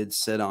really did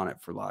sit on it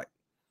for like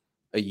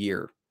a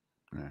year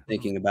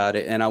thinking about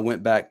it. And I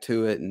went back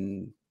to it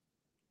and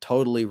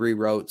totally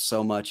rewrote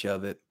so much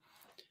of it.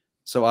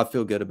 So I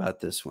feel good about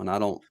this one. I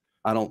don't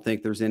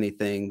think there's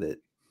anything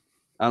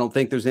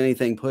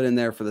put in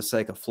there for the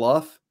sake of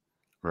fluff.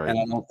 Right. And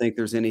I don't think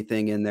there's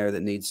anything in there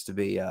that needs to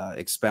be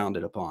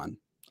expounded upon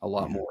a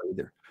lot more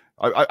either.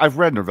 I've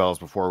read novellas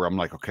before where I'm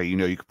like, okay, you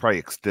could probably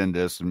extend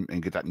this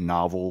and get that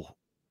novel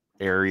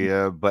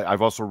area. But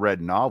I've also read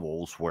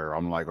novels where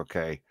I'm like,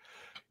 okay,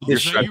 you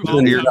read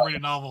a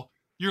novel.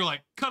 You're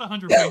like, cut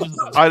 100 pages of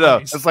this. I know.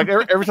 Please. It's like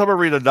every time I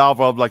read a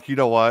novel, I'm like, you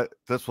know what?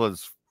 This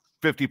was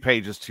 50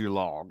 pages too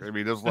long. I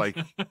mean, it's like,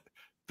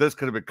 this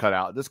could have been cut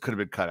out. This could have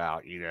been cut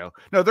out,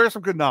 No, there are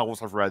some good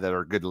novels I've read that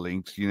are good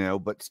lengths,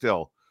 but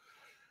still,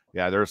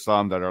 yeah, there are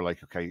some that are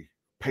like, okay,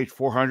 page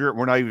 400.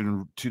 We're not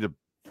even to the,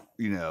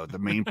 the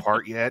main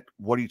part yet.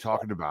 What are you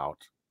talking about?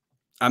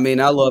 I mean,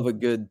 I love a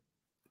good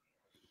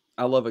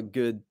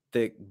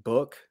thick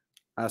book.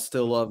 I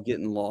still love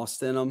getting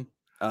lost in them.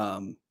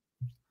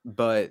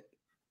 But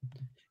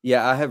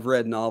yeah, I have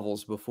read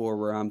novels before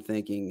where I'm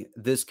thinking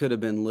this could have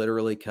been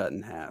literally cut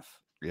in half.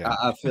 Yeah.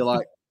 I feel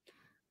like,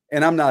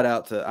 and I'm not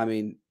out to, I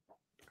mean,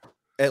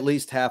 at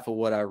least half of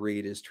what I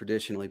read is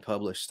traditionally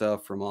published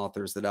stuff from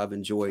authors that I've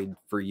enjoyed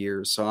for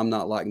years. So I'm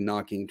not like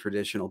knocking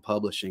traditional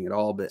publishing at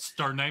all, but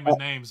start naming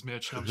names,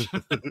 Mitch.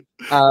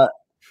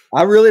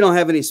 I really don't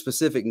have any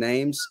specific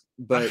names,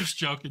 but I'm just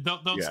joking.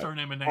 Don't start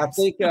naming names.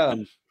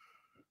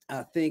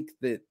 I think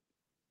that,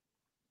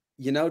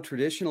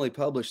 traditionally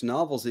published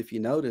novels, if you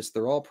notice,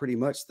 they're all pretty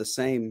much the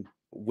same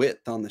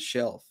width on the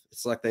shelf.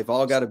 It's like they've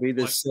all got to be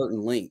this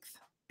certain length.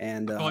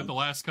 And I feel like the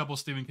last couple of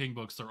Stephen King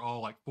books, they're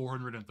all like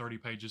 430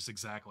 pages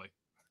exactly.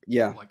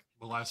 Yeah. Like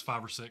the last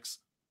 5 or 6.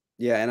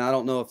 Yeah. And I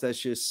don't know if that's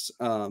just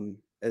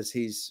as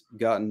he's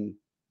gotten,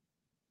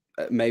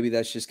 maybe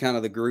that's just kind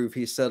of the groove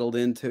he's settled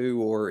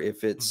into, or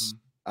if it's,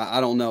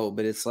 I don't know,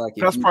 but it's like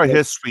that's probably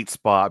his sweet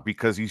spot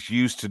because he's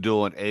used to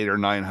doing 800 or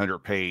 900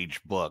 page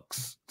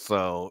books.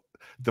 So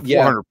the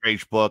 400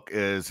 page book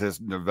is his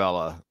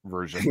novella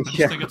version. I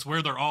just think it's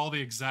where they're all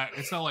the exact.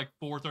 It's not like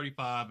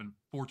 435 and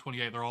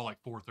 428. They're all like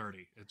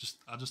 430.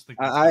 I just think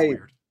that's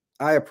weird.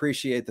 I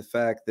appreciate the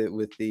fact that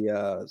with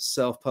the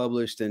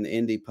self-published and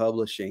indie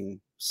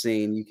publishing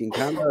scene, you can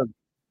kind of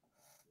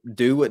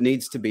do what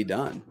needs to be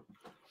done.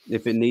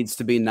 If it needs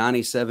to be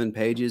 97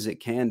 pages, it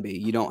can be.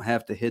 You don't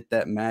have to hit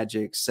that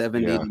magic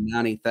 70 to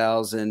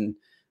 90,000.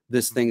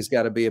 This thing's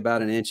got to be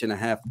about 1.5 inches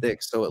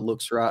thick so it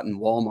looks right in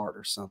Walmart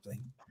or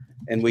something.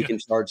 And we can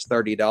charge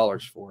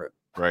 $30 for it.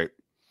 Right.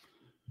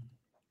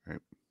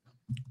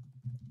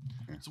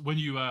 So when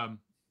you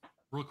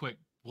real quick,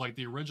 like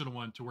the original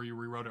one to where you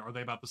rewrote it, are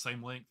they about the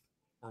same length,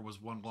 or was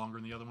one longer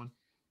than the other one?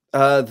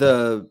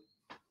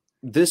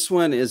 This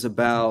one is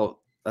about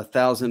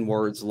 1,000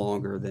 words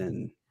longer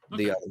than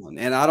the other one,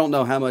 and I don't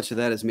know how much of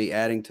that is me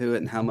adding to it,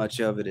 and how much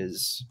of it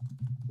is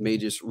me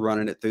just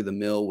running it through the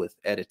mill with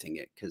editing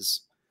it,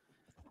 because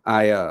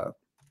I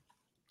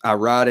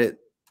write it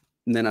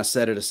and then I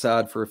set it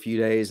aside for a few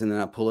days, and then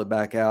I pull it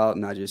back out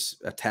and I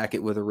just attack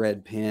it with a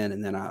red pen,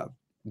 and then I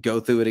go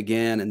through it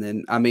again, and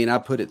then I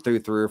put it through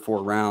 3 or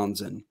 4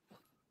 rounds, and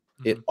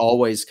it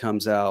always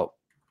comes out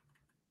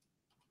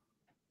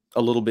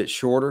a little bit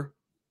shorter.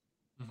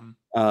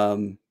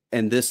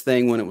 And this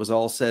thing, when it was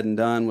all said and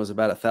done, was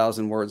about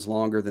 1,000 words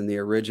longer than the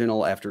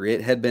original after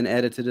it had been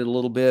edited a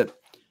little bit.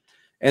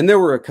 And there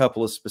were a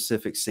couple of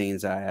specific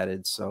scenes I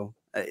added, so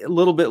a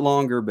little bit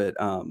longer, but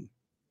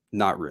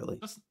not really.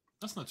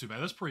 That's not too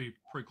bad. That's pretty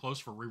close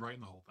for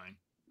rewriting the whole thing.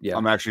 Yeah,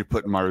 I'm actually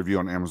putting my review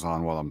on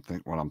Amazon while I'm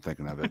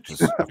thinking of it.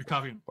 Just You're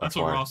copying. That's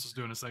what Ross was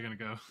doing a second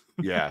ago.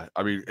 yeah,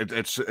 I mean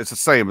it's the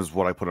same as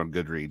what I put on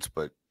Goodreads,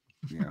 but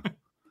you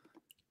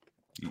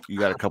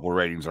got a couple of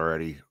ratings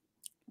already.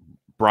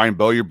 Brian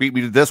Bowyer beat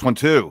me to this one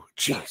too.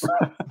 Jeez.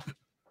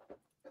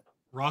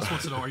 Ross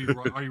wants to know: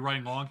 Are you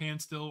writing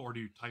longhand still, or do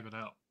you type it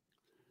out?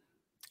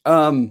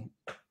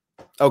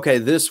 Okay,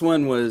 this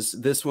one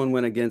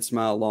went against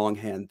my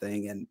longhand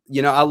thing, and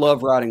I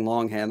love writing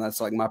longhand.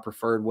 That's like my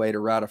preferred way to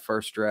write a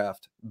first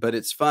draft. But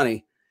it's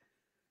funny.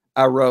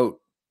 I wrote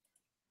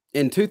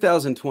in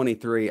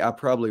 2023. I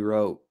probably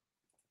wrote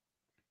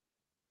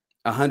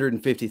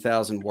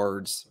 150,000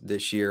 words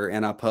this year,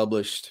 and I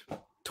published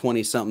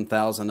 20-something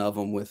thousand of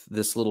them with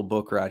this little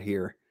book right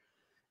here.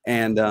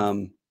 And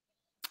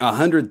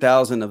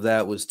 100,000 of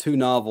that was 2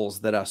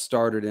 novels that I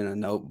started in a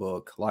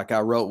notebook. Like I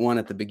wrote one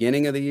at the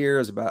beginning of the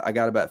year. I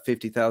got about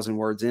 50,000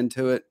 words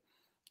into it.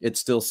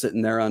 It's still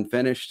sitting there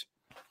unfinished.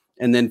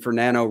 And then for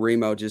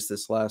NaNoWriMo, just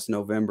this last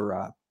November,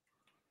 I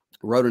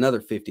wrote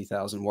another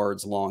 50,000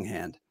 words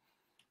longhand.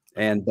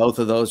 And both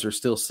of those are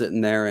still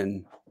sitting there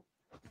and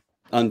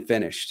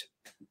unfinished.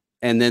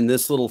 And then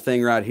this little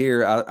thing right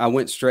here, I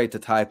went straight to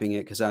typing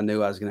it because I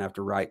knew I was going to have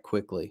to write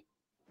quickly,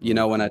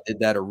 when I did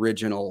that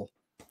original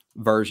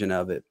version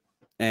of it.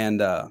 And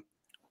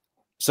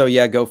so,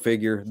 yeah, go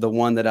figure. The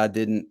one that I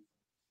didn't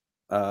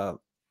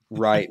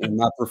write in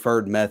my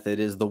preferred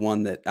method is the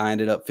one that I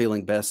ended up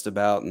feeling best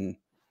about. And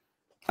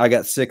I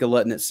got sick of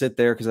letting it sit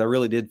there because I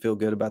really did feel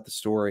good about the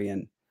story.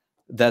 And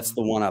that's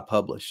the one I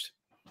published.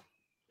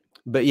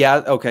 But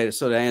yeah, okay.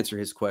 So to answer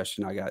his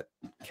question, I got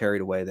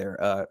carried away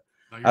there.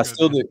 I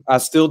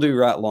still do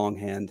write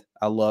longhand.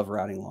 I love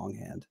writing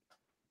longhand.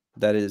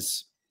 That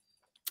is,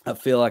 I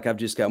feel like I've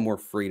just got more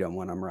freedom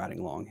when I'm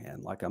writing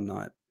longhand. Like I'm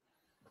not,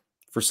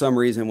 for some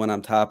reason, when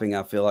I'm typing,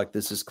 I feel like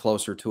this is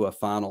closer to a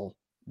final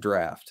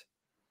draft.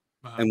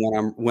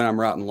 And when I'm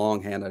writing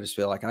longhand, I just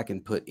feel like I can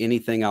put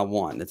anything I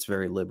want. It's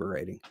very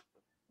liberating.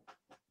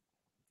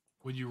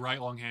 When you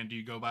write longhand, do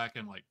you go back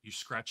and like you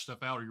scratch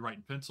stuff out, or you write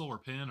in pencil or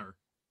pen, or?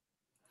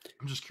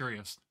 I'm just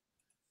curious.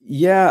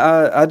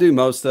 Yeah, I do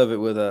most of it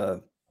with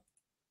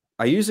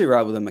I usually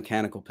write with a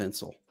mechanical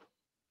pencil.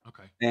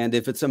 Okay. And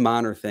if it's a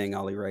minor thing,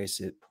 I'll erase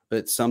it.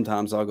 But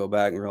sometimes I'll go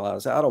back and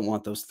realize I don't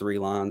want those 3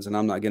 lines, and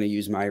I'm not going to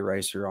use my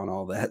eraser on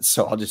all that.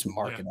 So I'll just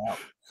mark it out.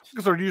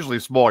 Because they're usually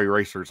small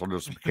erasers on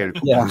those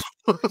mechanical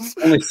pencils.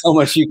 Only so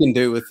much you can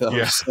do with those.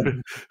 Yeah.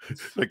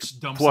 Like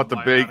pull out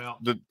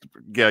the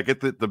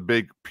get the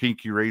big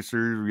pink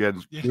eraser. Yeah.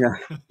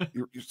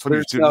 Some of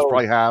your students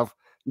probably have.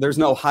 There's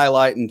no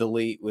highlight and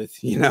delete with,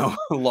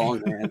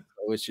 longhand.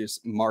 So it's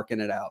just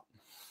marking it out.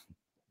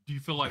 Do you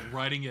feel like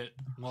writing it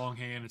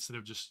longhand instead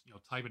of just,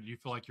 typing? Do you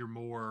feel like you're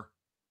more,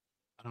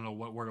 I don't know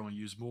what word I want to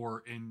use,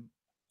 more in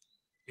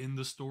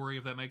the story,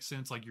 if that makes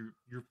sense? Like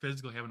you're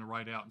physically having to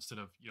write out instead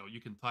of,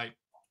 you can type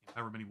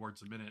however many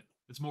words a minute.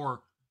 It's more,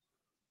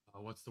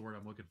 what's the word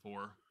I'm looking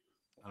for?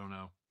 I don't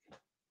know.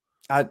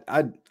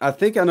 I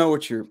think I know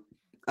what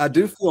I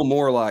do feel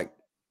more like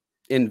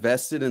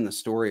invested in the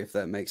story, if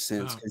that makes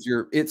sense, because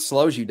it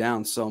slows you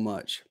down so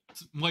much.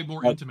 It's like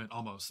more intimate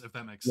almost, if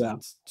that makes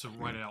sense, to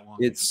write it out long.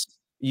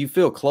 You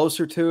feel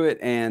closer to it,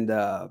 and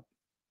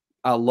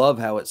I love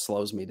how it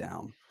slows me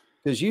down,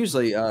 because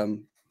usually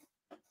I'm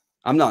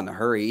not in a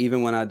hurry.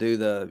 Even when I do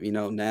the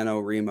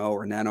NaNoWriMo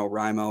or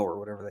NaNoWriMo or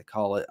whatever they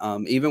call it,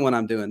 even when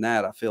I'm doing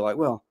that, I feel like,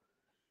 well,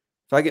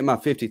 if I get my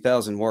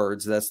 50,000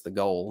 words, that's the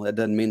goal. That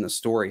doesn't mean the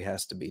story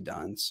has to be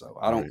done. So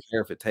I don't care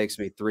if it takes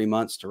me 3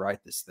 months to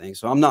write this thing.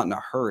 So I'm not in a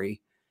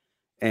hurry,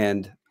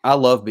 and I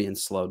love being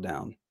slowed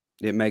down.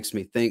 It makes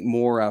me think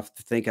more. I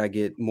think I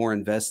get more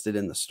invested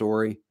in the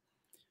story.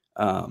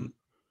 And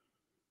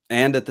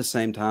at the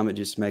same time, it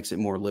just makes it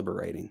more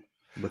liberating.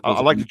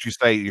 I like that you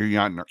say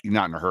you're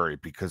not in a hurry,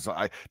 because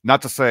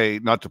not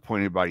to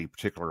point anybody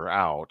particular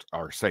out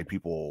or say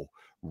people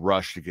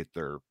rush to get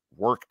their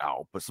work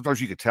out, but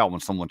sometimes you can tell when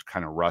someone's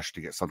kind of rushed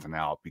to get something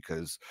out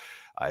because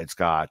it's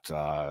got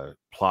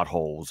plot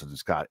holes and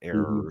it's got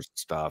errors and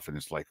stuff, and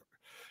it's like,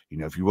 You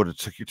know, if you would have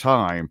took your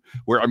time,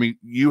 where I mean,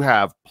 you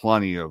have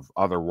plenty of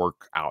other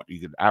work out. You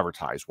could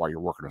advertise while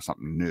you're working on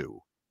something new.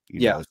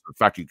 You know, so the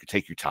fact you could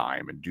take your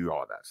time and do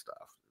all that stuff.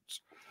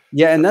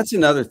 Yeah, and that's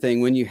another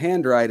thing. When you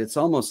handwrite, it's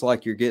almost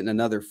like you're getting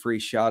another free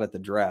shot at the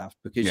draft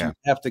because you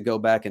have to go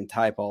back and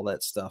type all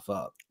that stuff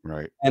up.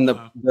 Right. And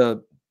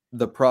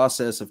the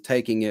process of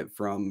taking it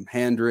from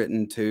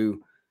handwritten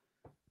to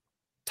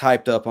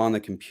typed up on the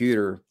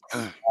computer,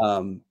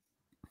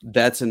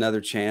 that's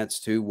another chance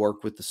to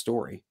work with the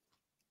story.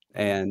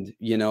 And,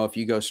 you know, if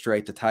you go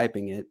straight to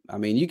typing it, I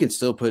mean, you can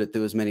still put it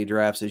through as many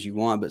drafts as you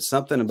want, but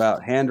something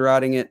about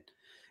handwriting it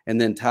and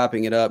then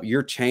typing it up,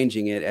 you're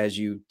changing it as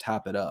you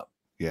type it up.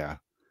 Yeah.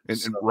 And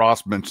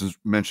Ross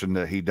mentioned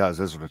that he does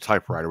this with a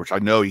typewriter, which I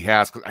know he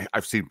has. Cause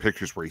I've seen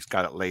pictures where he's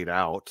got it laid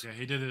out. Yeah,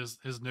 he did his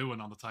new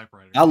one on the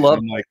typewriter. I love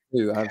that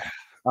too.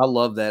 I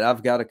love that.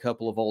 I've got a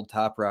couple of old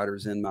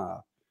typewriters in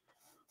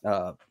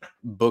my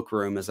book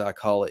room, as I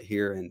call it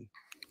here, and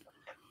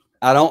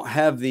I don't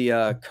have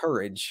the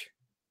courage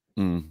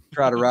to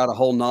try to write a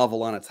whole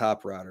novel on a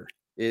typewriter.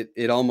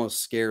 It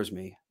almost scares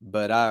me,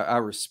 but I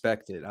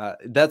respect it.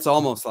 That's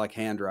almost like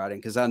handwriting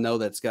because I know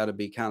that's got to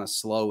be kind of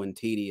slow and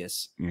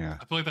tedious. Yeah,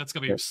 I feel like that's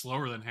gonna be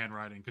slower than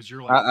handwriting because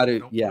you're like, I do.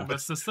 Don't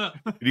mess this up.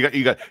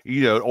 you got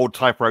you know, old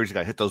typewriters. You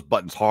got to hit those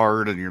buttons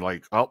hard, and you're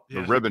like, oh,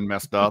 the ribbon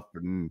messed up,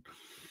 and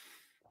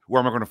where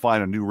am I going to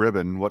find a new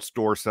ribbon? What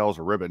store sells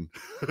a ribbon?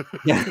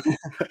 Yeah,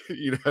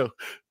 you know.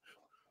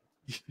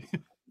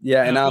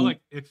 Yeah, and I'm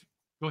like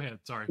go ahead.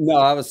 Sorry. No,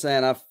 I was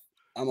saying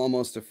I'm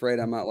almost afraid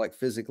I might like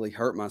physically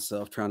hurt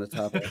myself trying to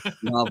type a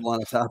novel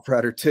on a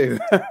typewriter too.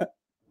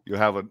 You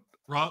have a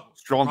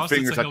strong Ross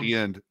fingers at the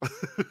end.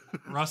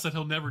 Ross said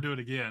he'll never do it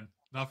again.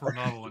 Not for a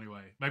novel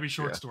anyway. Maybe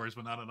short stories,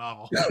 but not a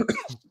novel.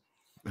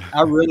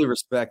 I really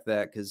respect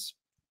that because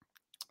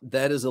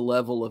that is a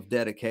level of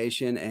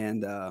dedication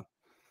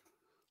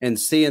and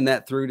seeing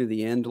that through to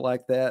the end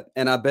like that.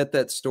 And I bet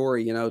that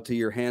story, you know, to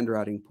your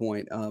handwriting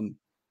point,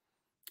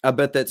 I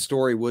bet that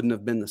story wouldn't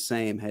have been the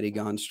same had he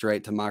gone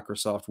straight to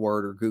Microsoft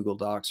Word or Google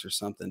Docs or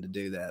something to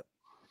do that.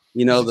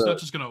 You know, he's not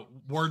just going to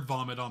word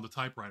vomit on the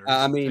typewriter.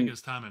 I mean, take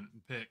his time and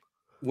pick.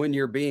 When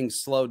you're being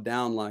slowed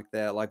down like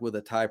that, like with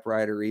a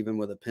typewriter, even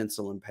with a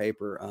pencil and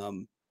paper,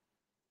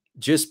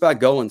 just by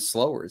going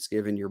slower, it's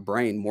giving your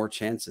brain more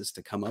chances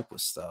to come up with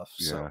stuff.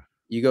 Yeah. So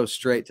you go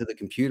straight to the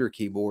computer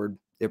keyboard,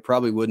 it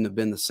probably wouldn't have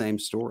been the same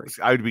story.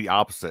 I would be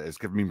opposite. It's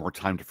giving me more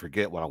time to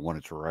forget what I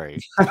wanted to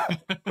write.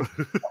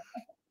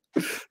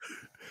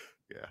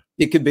 Yeah,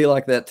 it could be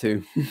like that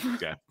too.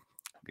 Yeah.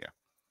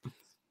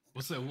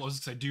 What was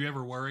it say? Do you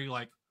ever worry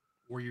like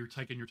where you're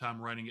taking your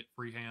time writing it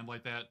freehand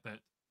like that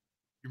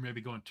you're maybe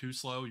going too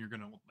slow? You're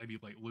going to maybe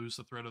like lose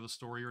the thread of the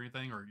story or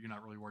anything, or you're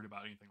not really worried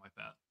about anything like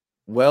that?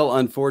 Well,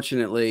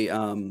 unfortunately,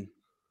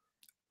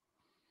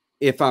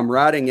 if I'm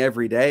writing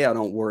every day, I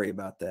don't worry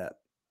about that.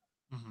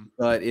 Mm-hmm.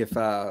 But if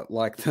I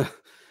like the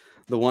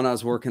one I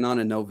was working on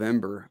in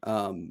November,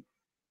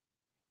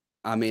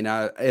 I mean,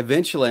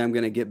 eventually I'm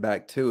going to get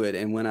back to it.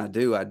 And when I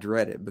do, I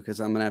dread it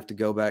because I'm going to have to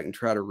go back and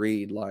try to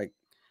read like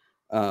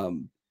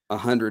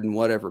 100 and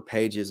whatever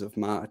pages of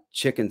my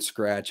chicken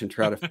scratch and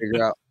try to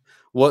figure out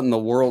what in the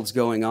world's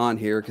going on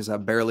here because I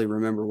barely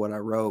remember what I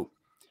wrote.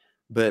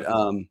 But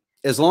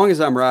as long as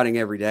I'm writing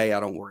every day, I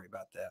don't worry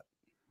about that.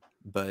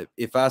 But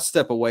if I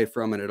step away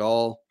from it at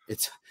all,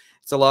 it's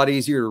a lot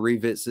easier to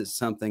revisit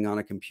something on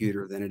a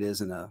computer than it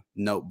is in a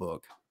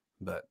notebook.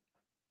 But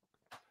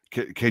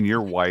can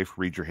your wife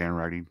read your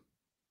handwriting?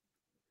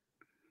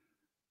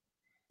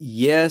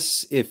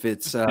 Yes, if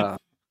it's there's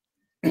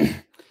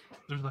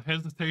a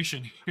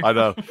hesitation here. I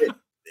know.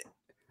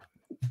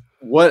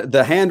 What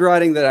the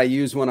handwriting that I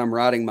use when I'm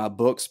writing my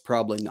books,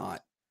 probably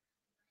not,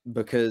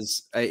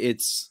 because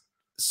it's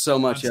so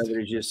much of it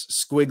is just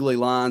squiggly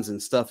lines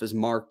and stuff is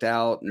marked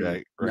out. And,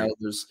 right. You know,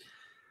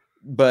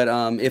 but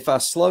if I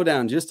slow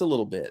down just a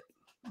little bit,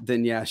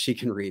 then yeah, she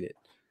can read it.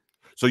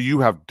 So you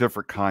have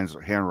different kinds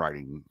of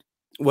handwriting.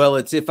 Well,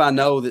 it's if I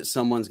know that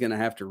someone's going to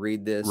have to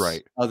read this,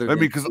 right? I mean,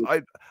 because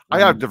I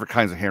have different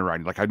kinds of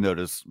handwriting. Like I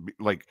notice,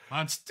 like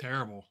mine's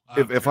terrible.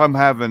 If I'm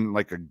having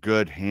like a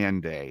good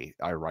hand day,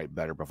 I write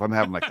better. But if I'm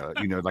having like a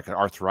like an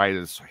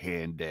arthritis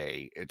hand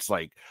day, it's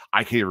like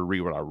I can't even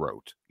read what I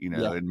wrote.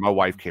 And my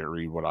wife can't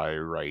read what I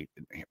write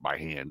by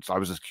hand. So I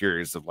was just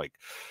curious if like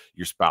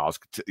your spouse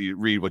could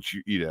read what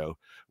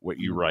what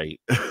you write.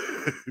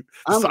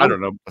 I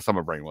don't know. Some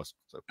are brainless.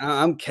 So.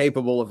 I'm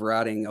capable of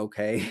writing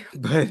okay,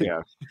 but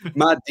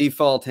my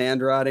default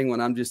handwriting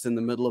when I'm just in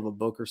the middle of a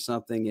book or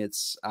something,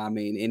 I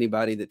mean,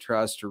 anybody that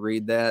tries to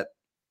read that,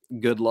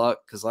 good luck.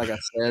 Because like I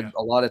said,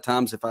 a lot of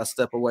times if I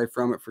step away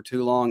from it for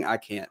too long, I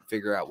can't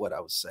figure out what I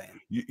was saying.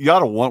 You ought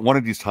to one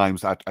of these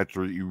times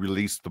after you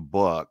release the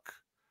book,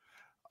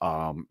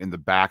 in the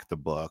back of the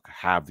book,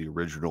 have the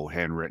original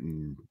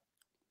handwritten.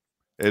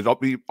 It'll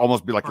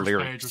almost be like first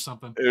lyrics page or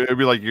something. It'd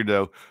be like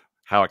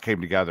how it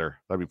came together.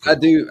 That'd be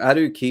cool. I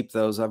do keep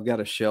those. I've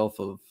got a shelf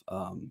of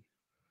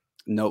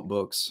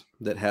notebooks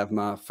that have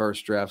my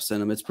first drafts in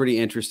them. It's pretty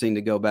interesting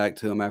to go back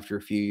to them after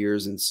a few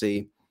years and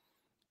see,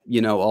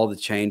 all the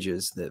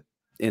changes that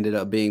ended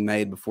up being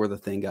made before the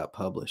thing got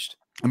published.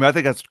 I mean, I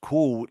think that's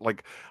cool.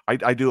 Like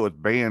I do it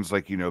with bands,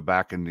 like, you know,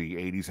 back in the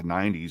 80s and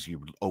 90s, you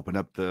would open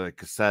up the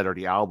cassette or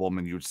the album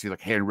and you would see like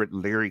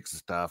handwritten lyrics and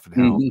stuff, and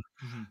how,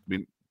 I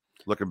mean,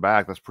 looking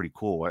back, that's pretty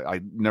cool.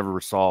 I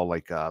never saw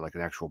like an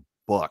actual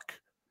book,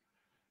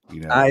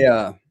 you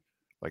know,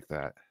 like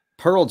that.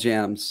 Pearl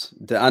Jam's.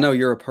 I know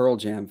you're a Pearl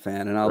Jam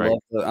fan, and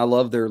I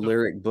love their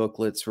lyric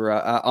booklets. Where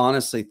I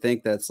honestly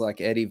think that's like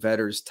Eddie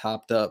Vedder's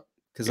topped up,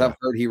 because I've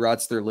heard he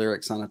writes their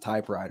lyrics on a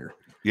typewriter.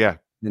 Yeah.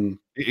 And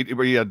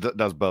it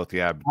does both.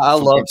 Yeah.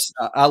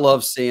 I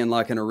love seeing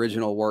like an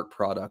original work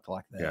product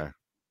like that. Yeah.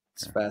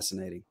 It's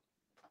fascinating.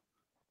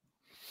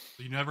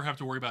 You never have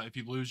to worry about if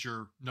you lose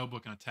your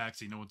notebook in a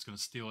taxi, no one's going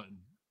to steal it and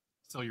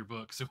sell your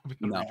book, so we'll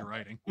be able to read your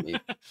writing.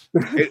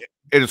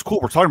 It is cool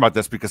we're talking about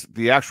this, because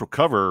the actual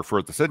cover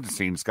for the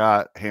sentencing's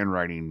got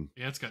handwriting.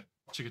 Yeah, it's got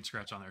chicken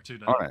scratch on there too.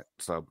 On it.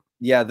 So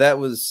yeah, that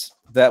was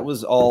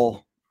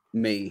all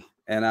me,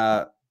 and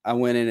I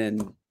went in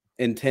and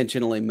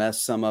intentionally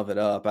messed some of it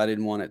up. I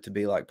didn't want it to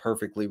be like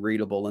perfectly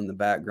readable in the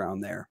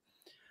background there.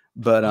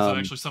 But is it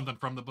actually something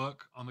from the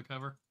book on the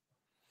cover?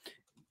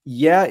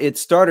 Yeah, it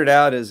started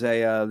out as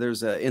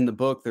in the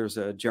book there's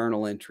a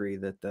journal entry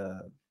that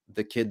the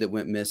kid that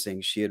went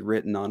missing, she had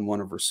written on one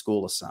of her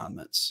school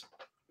assignments.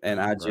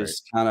 And I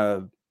just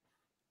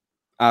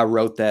I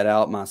wrote that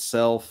out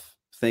myself,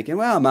 thinking,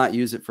 well, I might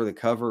use it for the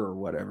cover or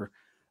whatever.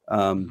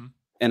 And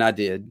I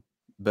did,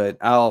 but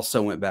I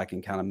also went back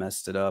and kind of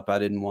messed it up. I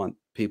didn't want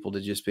people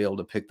to just be able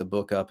to pick the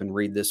book up and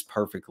read this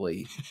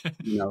perfectly.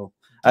 You know,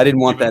 I didn't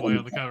want that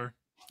on the cover.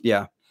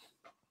 Yeah.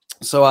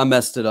 So I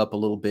messed it up a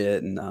little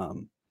bit, and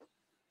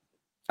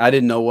I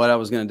didn't know what I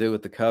was going to do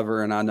with the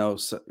cover. And I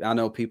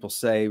know people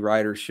say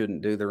writers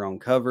shouldn't do their own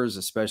covers,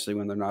 especially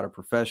when they're not a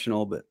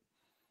professional, but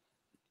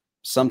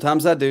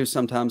sometimes I do,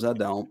 sometimes I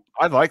don't.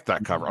 I like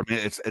that cover. I mean,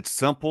 it's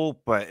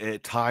simple, but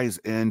it ties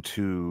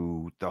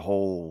into the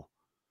whole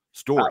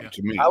story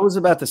to me. I was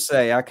about to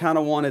say, I kind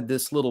of wanted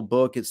this little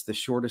book. It's the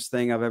shortest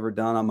thing I've ever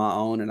done on my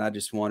own, and I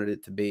just wanted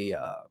it to be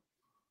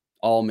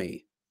all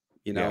me.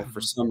 You know,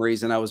 for some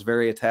reason, I was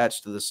very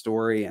attached to the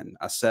story, and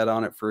I sat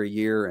on it for a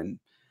year, and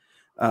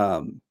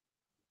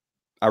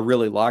I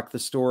really liked the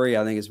story.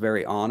 I think it's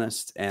very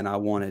honest, and I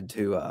wanted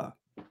to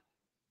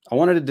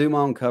do my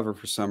own cover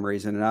for some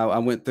reason. And I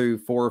went through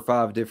 4 or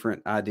 5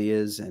 different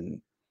ideas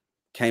and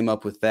came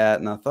up with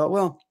that. And I thought,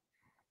 well,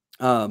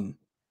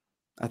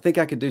 I think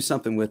I could do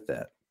something with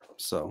that.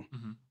 So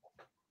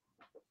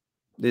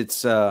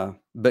it's,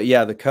 but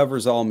yeah, the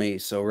cover's all me.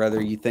 So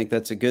whether you think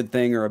that's a good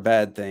thing or a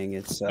bad thing,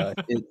 it's,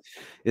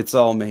 it's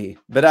all me.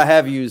 But I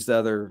have used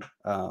other,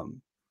 the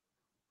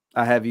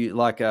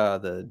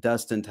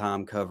Dust and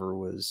Time cover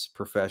was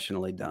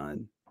professionally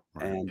done.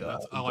 Right. And yeah,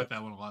 I like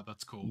that one a lot.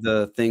 That's cool.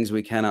 The Things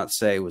We Cannot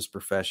Say was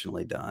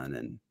professionally done.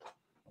 And,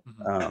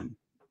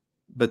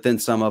 but then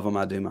some of them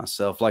I do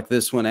myself, like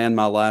this one and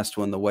my last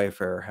one, The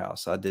Wayfarer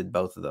House. I did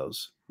both of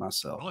those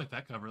myself. I like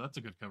that cover. That's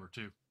a good cover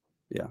too.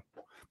 Yeah.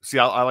 See,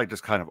 I like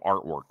this kind of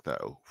artwork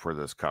though for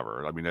this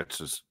cover. I mean, that's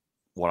just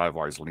what I've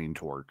always leaned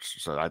towards.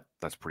 So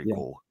that's pretty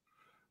cool.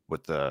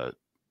 With the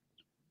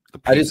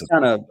I just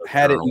kind of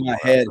had it in my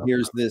head.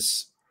 Here's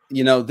this,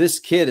 you know, this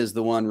kid is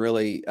the one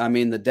really, I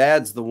mean, the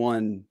dad's the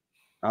one,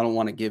 I don't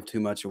want to give too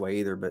much away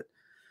either, but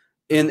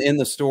in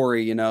the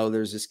story, you know,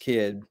 there's this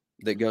kid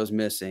that goes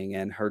missing,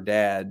 and her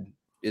dad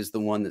is the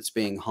one that's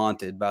being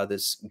haunted by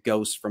this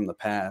ghost from the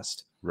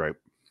past. Right.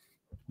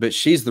 But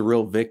she's the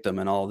real victim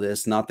in all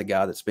this, not the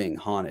guy that's being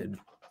haunted.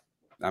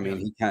 I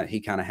mean,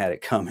 he kind of had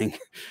it coming.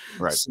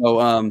 Right.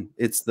 So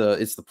it's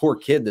the poor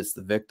kid that's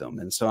the victim.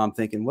 And so I'm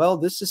thinking, well,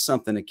 this is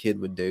something a kid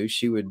would do.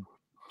 She would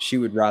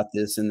write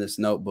this in this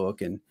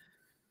notebook, and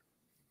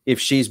if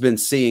she's been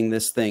seeing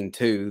this thing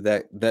too,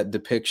 that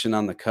depiction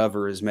on the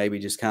cover is maybe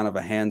just kind of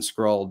a hand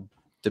scrawled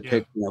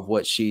depiction of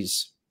what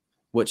she's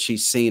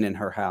seen in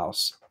her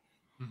house.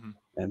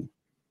 And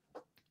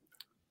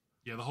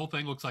the whole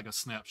thing looks like a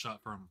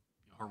snapshot from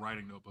her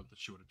writing notebook that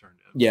she would have turned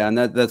in. Yeah, and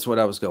that's what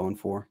I was going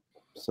for.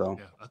 So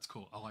yeah, that's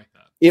cool. I like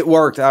that. It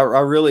worked. I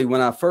really,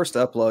 when I first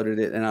uploaded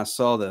it and I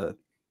saw the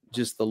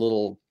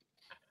little,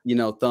 you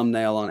know,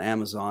 thumbnail on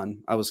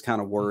Amazon, I was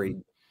kind of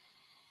worried.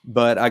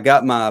 But I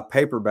got my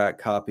paperback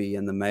copy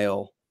in the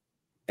mail,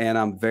 and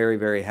I'm very,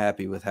 very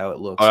happy with how it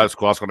looks. Oh, that's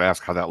cool. I was going to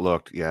ask how that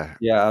looked. Yeah.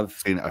 Yeah. I've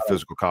seen a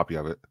physical copy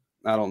of it.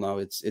 I don't know.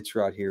 It's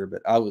right here,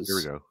 but I was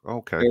here we go.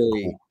 Okay.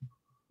 Very,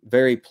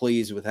 very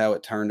pleased with how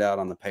it turned out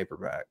on the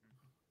paperback.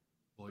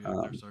 Well,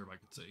 yeah, there's everybody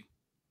can see.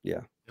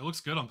 Yeah. It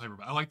looks good on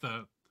paperback. I like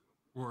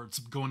where it's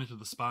going into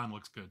the spine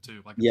looks good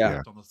too. Like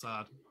it's on the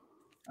side.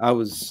 I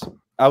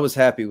was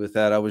happy with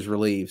that. I was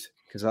relieved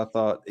because I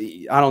thought,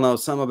 I don't know,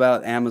 something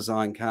about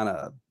Amazon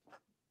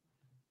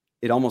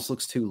it almost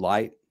looks too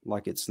light.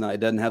 Like it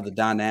doesn't have the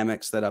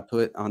dynamics that I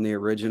put on the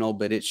original,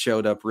 but it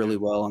showed up really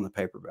well on the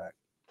paperback.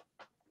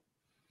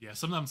 Yeah,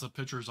 sometimes the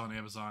pictures on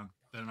Amazon,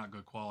 they're not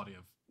good quality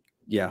of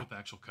what the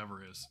actual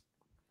cover is.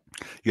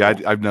 Yeah,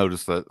 I've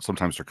noticed that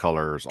sometimes their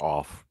color is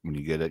off when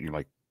you get it. And you're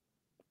like,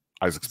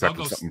 I was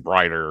expecting something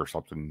brighter or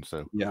something.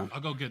 So yeah, I'll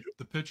go get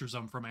the pictures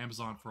of them from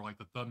Amazon for like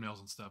the thumbnails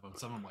and stuff. And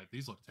some of them like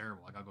these look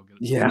terrible. Like I'll go get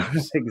it. yeah,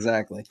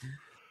 exactly.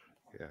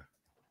 yeah.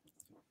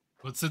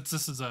 But since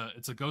this is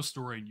it's a ghost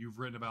story and you've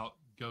written about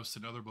ghosts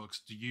in other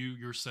books, do you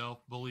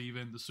yourself believe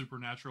in the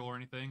supernatural or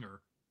anything,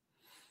 or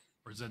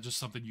is that just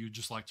something you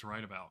just like to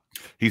write about?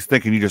 He's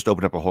thinking you just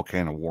opened up a whole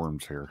can of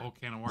worms here. Whole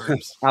can of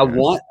worms. I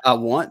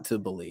want to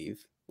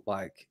believe,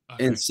 like,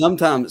 Okay. and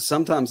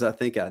sometimes I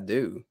think I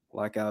do.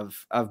 Like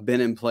I've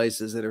been in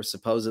places that are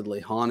supposedly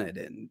haunted,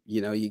 and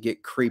you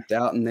get creeped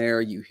out in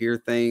there, you hear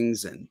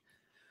things, and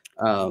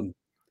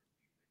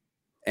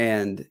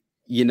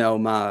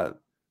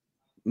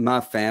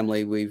my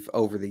family, we've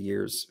over the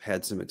years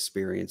had some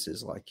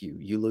experiences like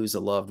you lose a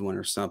loved one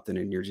or something,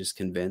 and you're just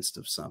convinced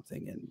of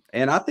something,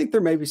 and I think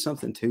there may be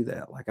something to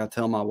that. Like I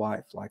tell my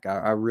wife, like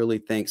I really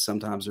think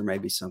sometimes there may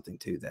be something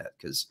to that,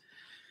 because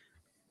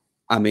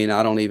I mean,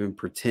 I don't even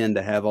pretend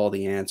to have all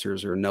the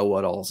answers or know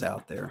what all's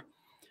out there.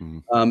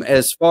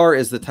 As far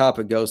as the type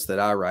of ghosts that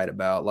I write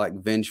about, like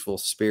vengeful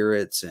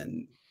spirits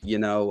and,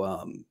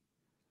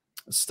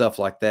 stuff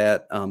like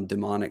that,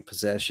 demonic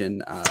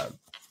possession,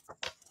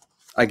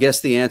 I guess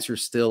the answer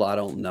is still, I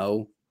don't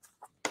know,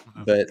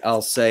 but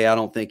I'll say, I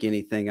don't think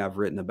anything I've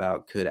written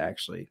about could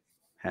actually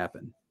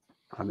happen.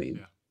 I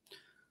mean,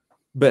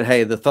 but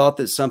hey, the thought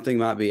that something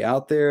might be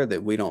out there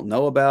that we don't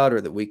know about,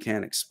 or that we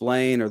can't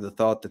explain, or the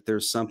thought that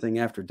there's something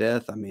after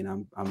death, I mean,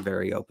 I'm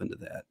very open to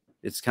that.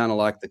 It's kind of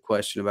like the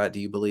question about,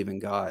 do you believe in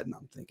God? And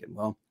I'm thinking,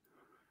 well,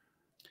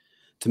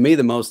 to me,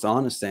 the most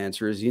honest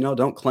answer is,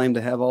 don't claim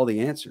to have all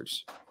the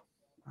answers.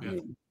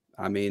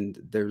 I mean,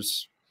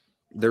 there's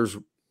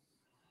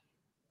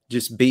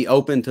just be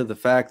open to the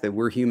fact that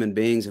we're human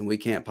beings and we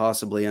can't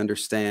possibly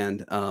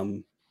understand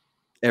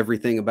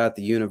everything about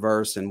the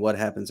universe and what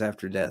happens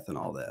after death and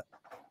all that.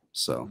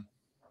 So,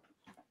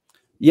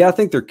 yeah, I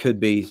think there could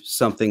be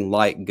something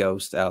like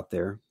Ghost out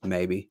there,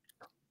 maybe,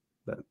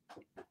 but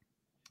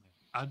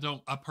I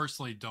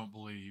personally don't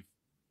believe,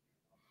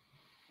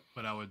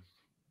 but I would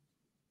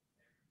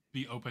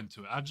be open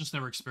to it. I've just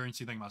never experienced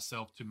anything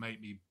myself to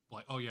make me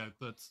like, oh yeah,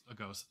 that's a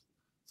ghost.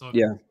 So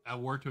if I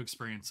were to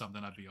experience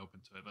something, I'd be open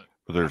to it.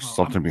 But there's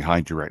something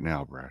behind you right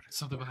now, Brad.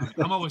 Something behind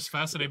me. I'm always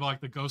fascinated by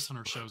like the ghost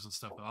hunter shows and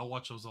stuff. I'll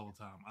watch those all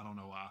the time. I don't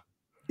know why.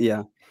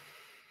 Yeah.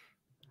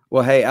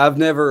 Well, hey, I've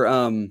never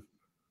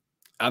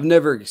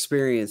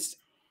experienced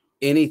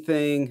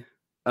anything.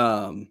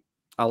 I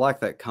like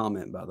that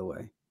comment, by the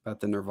way, about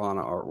the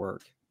Nirvana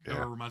artwork. It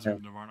reminds me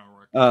of Nirvana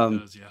artwork. It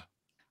does, yeah.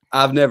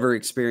 I've never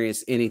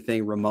experienced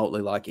anything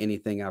remotely like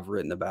anything I've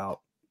written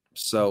about.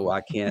 So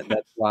I can't.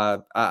 That's why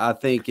I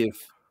think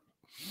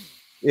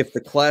if the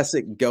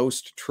classic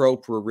ghost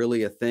trope were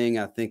really a thing,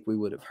 I think we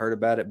would have heard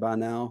about it by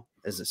now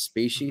as a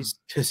species,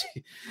 because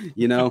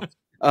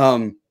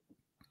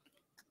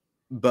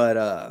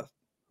but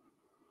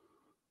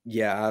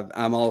yeah,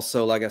 I'm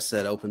also, like I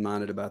said,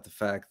 open-minded about the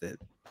fact that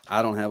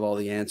I don't have all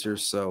the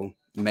answers. So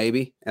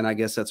maybe, and I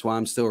guess that's why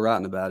I'm still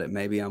writing about it.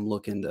 Maybe I'm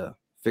looking to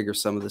figure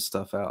some of this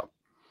stuff out.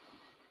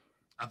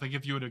 I think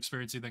if you would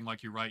experience anything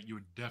like you write, you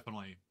would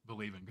definitely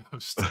believe in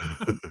ghosts.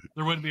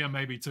 There wouldn't be a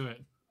maybe to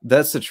it.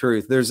 That's the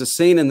truth. There's a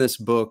scene in this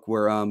book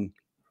where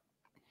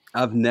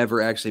I've never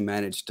actually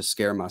managed to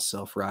scare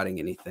myself writing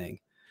anything,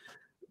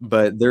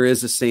 but there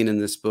is a scene in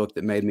this book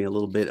that made me a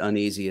little bit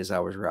uneasy as I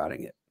was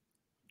writing it.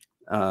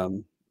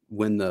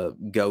 When the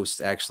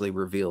ghost actually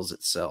reveals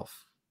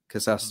itself,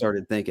 because I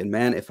started thinking,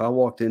 man, if I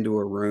walked into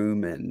a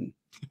room and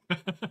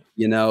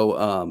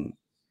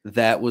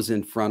that was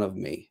in front of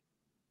me,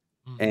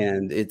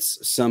 and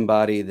it's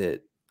somebody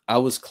that I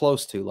was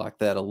close to, like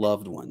that, a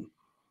loved one,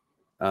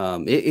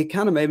 it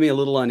kind of made me a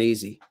little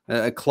uneasy.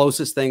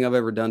 Closest thing I've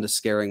ever done to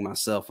scaring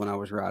myself when I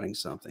was writing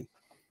something.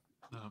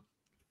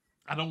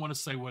 I don't want to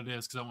say what it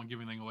is because I don't want to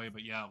give anything away,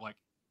 but yeah, like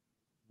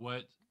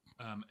what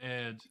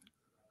Ed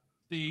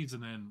sees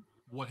and then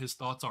what his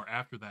thoughts are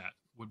after that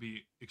would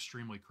be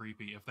extremely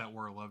creepy if that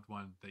were a loved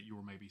one that you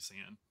were maybe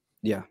seeing.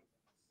 Yeah.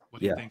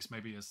 What he thinks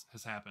maybe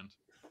has happened.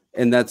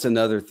 And that's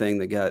another thing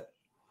that got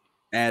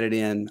added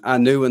in. I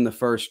knew in the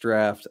first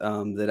draft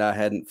that I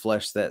hadn't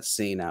fleshed that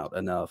scene out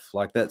enough.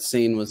 Like that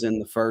scene was in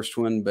the first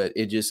one, but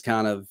it just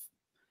kind of,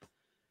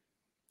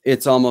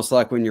 it's almost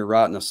like when you're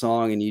writing a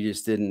song and you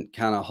just didn't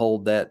kind of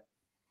hold that,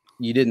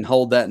 you didn't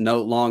hold that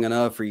note long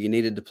enough, or you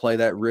needed to play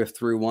that riff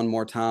through one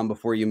more time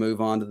before you move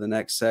on to the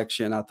next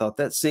section. I thought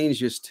that scene's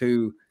just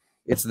too,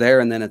 it's there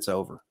and then it's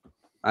over.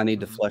 I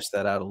need to flesh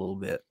that out a little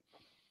bit.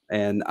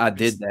 And I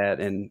did that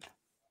and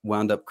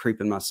wound up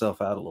creeping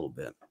myself out a little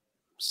bit.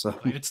 So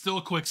like, it's still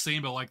a quick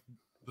scene, but like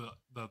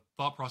the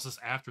thought process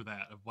after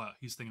that of what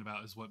he's thinking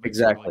about is what makes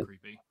it really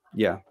creepy.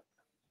 Yeah,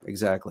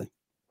 exactly.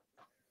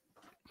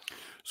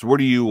 So where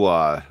do you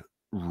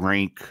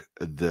rank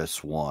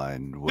this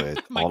one with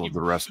all of the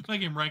rest?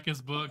 Make him rank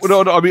his books.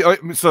 Well,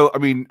 no, I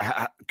mean,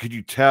 could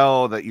you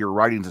tell that your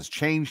writings has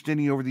changed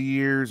any over the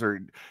years,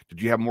 or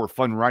did you have more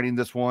fun writing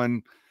this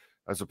one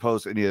as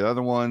opposed to any of the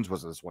other ones?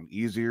 Was this one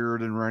easier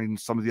than writing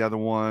some of the other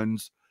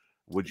ones?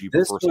 would you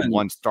This prefer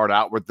someone start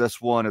out with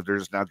this one if they're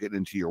just now getting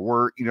into your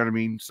work? You know what I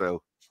mean?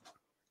 So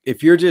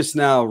if you're just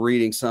now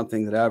reading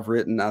something that I've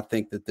written, I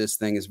think that this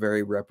thing is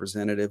very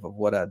representative of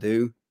what I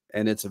do.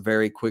 And it's a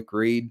very quick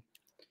read,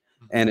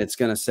 and it's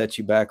going to set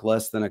you back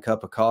less than a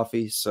cup of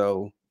coffee.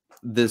 So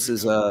this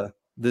is a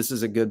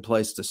good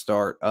place to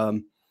start.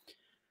 And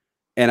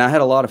I had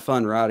a lot of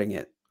fun writing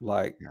it.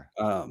 Like,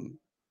 I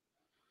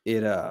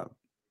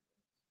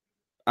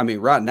mean,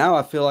 right now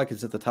I feel like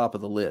it's at the top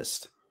of the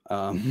list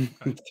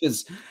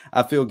because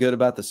I feel good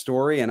about the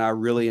story and I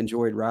really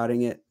enjoyed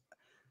writing it.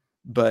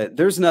 But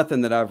there's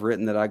nothing that I've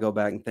written that I go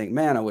back and think,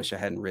 man, I wish I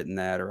hadn't written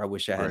that, or I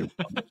wish I hadn't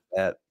done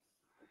that.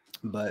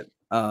 But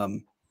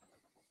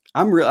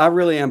I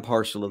really am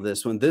partial to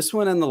this one. This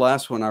one and the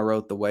last one I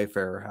wrote, The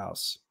Wayfarer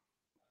House.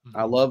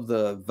 I love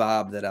the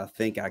vibe that I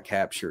think I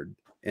captured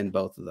in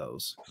both of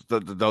those.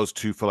 Those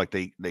two feel like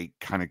they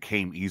kind of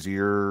came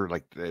easier,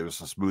 like it was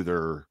a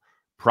smoother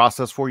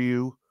process for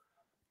you,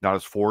 not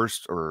as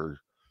forced. Or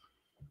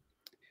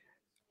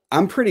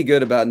I'm pretty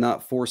good about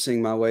not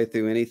forcing my way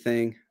through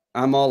anything.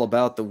 I'm all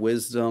about the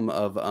wisdom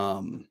of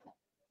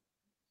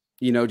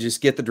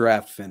just get the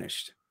draft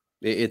finished.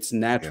 It's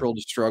natural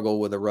to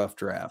struggle with a rough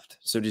draft,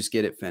 so just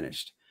get it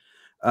finished.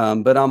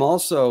 But I'm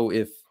also,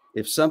 if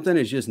something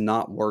is just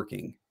not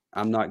working,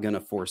 I'm not going to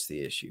force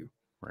the issue.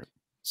 Right.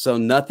 So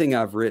nothing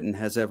I've written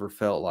has ever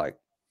felt like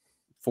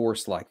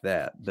forced like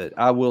that. But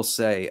I will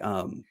say,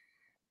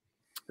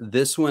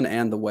 this one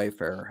and The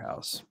Wayfarer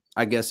House,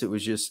 I guess it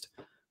was just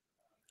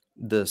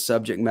the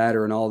subject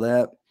matter and all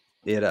that.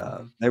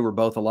 They were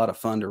both a lot of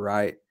fun to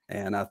write,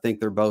 and I think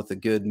they're both a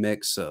good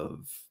mix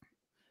of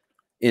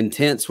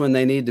intense when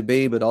they need to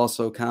be, but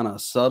also kind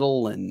of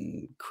subtle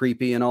and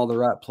creepy in all the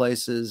right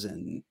places.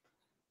 And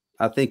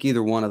I think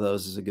either one of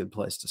those is a good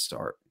place to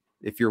start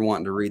if you're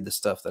wanting to read the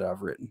stuff that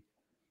I've written.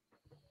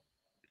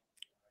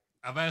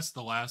 I've asked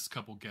the last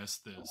couple guests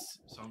this,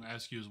 so I'm gonna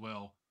ask you as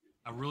well.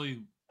 I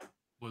really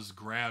was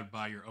grabbed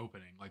by your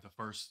opening, like the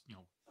first,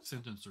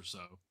 sentence or so.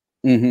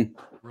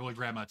 Really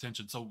grabbed my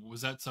attention. So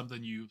was that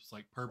something you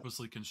like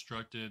purposely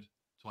constructed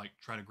to like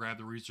try to grab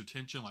the reader's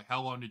attention? Like,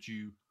 how long did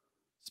you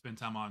spend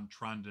time on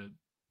trying to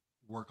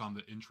work on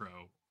the intro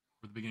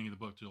or the beginning of the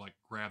book to like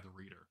grab the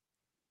reader?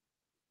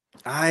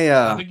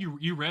 I think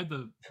you read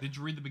did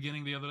you read the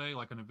beginning the other day,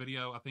 like in a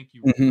video? I think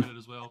you read it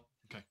as well.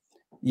 Okay.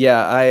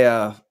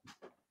 Yeah,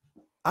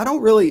 I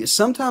don't really,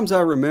 sometimes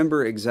I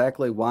remember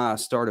exactly why I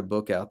start a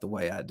book out the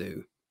way I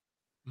do.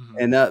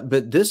 And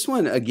but this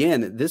one,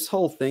 again, this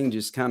whole thing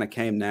just kind of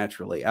came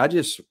naturally. I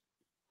just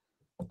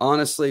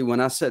honestly, when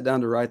I sat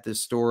down to write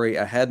this story,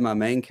 I had my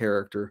main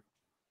character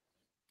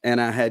and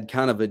I had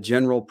kind of a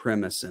general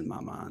premise in my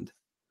mind.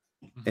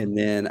 And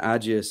then I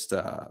just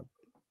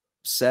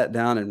sat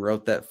down and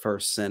wrote that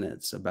first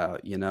sentence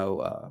about,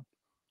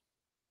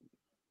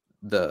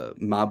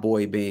 my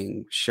boy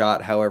being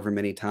shot however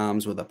many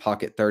times with a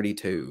pocket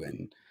 32.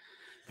 And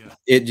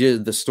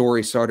the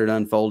story started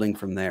unfolding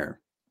from there.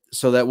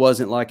 So that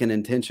wasn't like an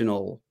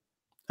intentional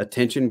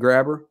attention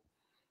grabber.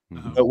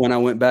 But when I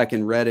went back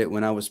and read it,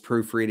 when I was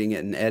proofreading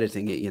it and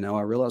editing it,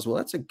 I realized, well,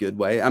 that's a good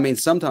way. I mean,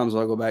 sometimes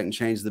I'll go back and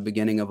change the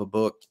beginning of a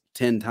book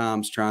 10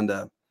 times trying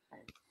to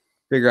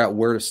figure out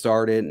where to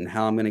start it and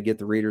how I'm going to get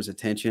the reader's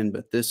attention.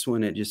 But this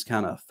one, it just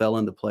kind of fell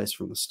into place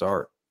from the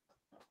start.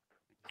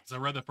 So I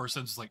read the first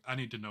sentence, like, I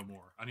need to know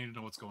more. I need to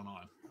know what's going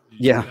on.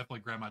 You definitely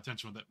grabbed my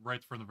attention with that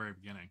right from the very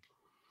beginning.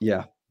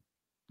 Yeah.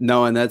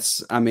 No, and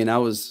I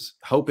was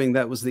hoping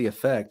that was the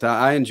effect.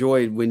 I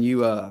enjoyed when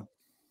you,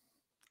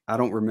 I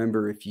don't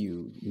remember if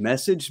you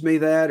messaged me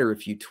that or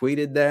if you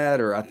tweeted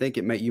that, or I think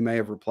you may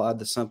have replied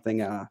to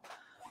something I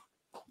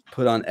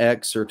put on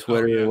X or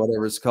Twitter or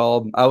whatever it's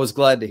called. I was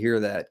glad to hear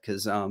that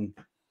because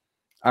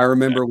I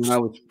remember when I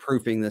was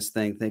proofing this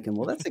thing thinking,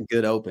 well, that's a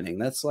good opening.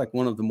 That's like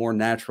one of the more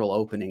natural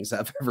openings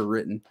I've ever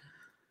written.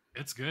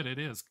 It's good. It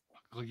is.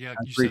 Well, yeah, I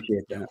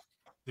appreciate that.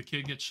 The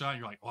kid gets shot.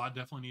 You're like, well, I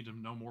definitely need to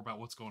know more about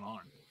what's going on.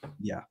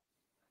 Yeah.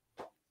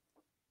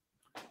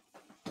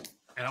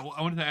 And I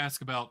wanted to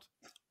ask about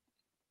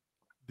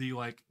the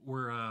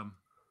where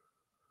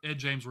Ed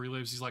James, where he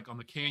lives, he's like on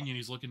the canyon.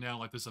 He's looking down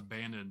like this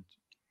abandoned.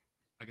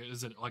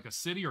 Is it like a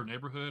city or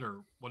neighborhood, or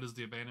what is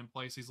the abandoned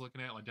place he's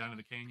looking at, like down in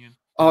the canyon?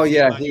 Oh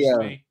yeah,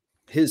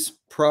 his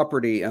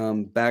property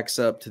backs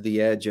up to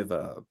the edge of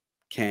a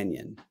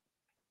canyon,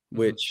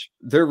 which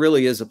there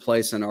really is a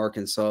place in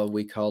Arkansas.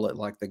 We call it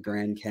like the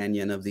Grand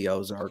Canyon of the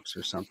Ozarks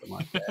or something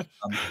like that.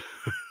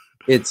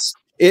 It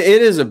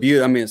is a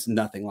beauty. I mean, it's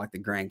nothing like the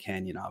Grand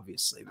Canyon,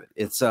 obviously, but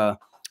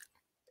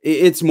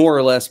it's more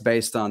or less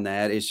based on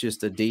that. It's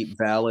just a deep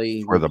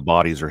valley where the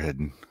bodies are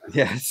hidden.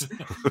 Yes,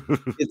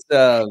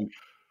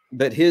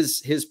 but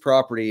his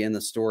property in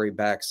the story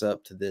backs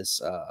up to this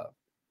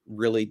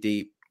really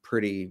deep,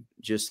 pretty,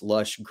 just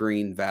lush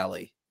green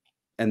valley,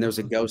 and there's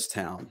a ghost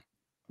town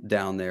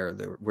down there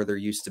where there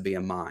used to be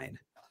a mine,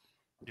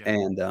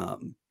 and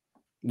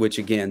which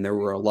again there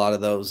were a lot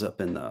of those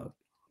up in the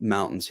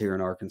mountains here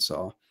in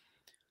Arkansas.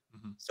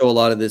 So a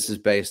lot of this is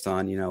based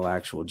on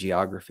actual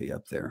geography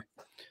up there.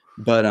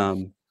 But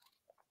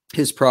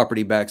his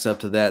property backs up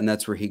to that, and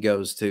that's where he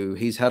goes to.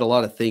 He's had a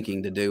lot of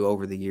thinking to do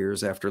over the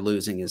years after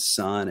losing his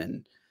son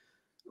and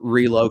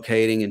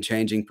relocating and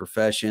changing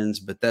professions,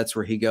 but that's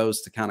where he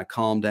goes to kind of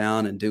calm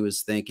down and do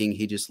his thinking.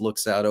 He just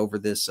looks out over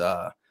this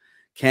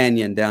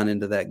canyon down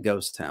into that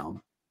ghost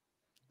town.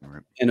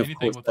 Right. And of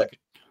Anything course,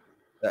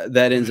 with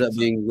that ends up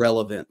being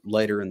relevant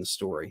later in the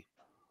story.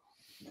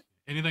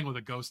 anything with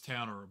a ghost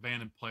town or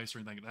abandoned place or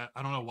anything like that,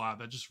 I don't know why,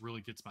 that just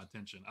really gets my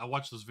attention. I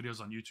watch those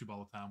videos on YouTube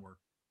all the time where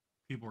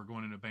people are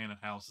going into abandoned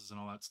houses and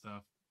all that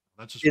stuff.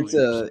 That's just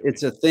really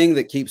It's a thing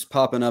that keeps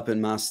popping up in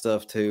my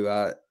stuff too.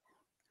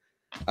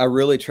 I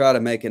really try to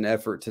make an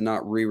effort to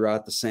not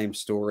rewrite the same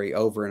story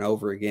over and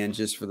over again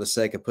just for the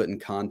sake of putting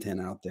content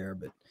out there.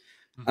 But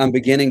I'm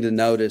beginning to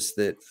notice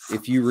that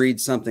if you read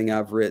something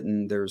I've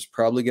written, there's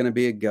probably going to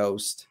be a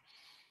ghost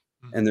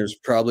and there's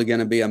probably going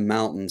to be a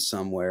mountain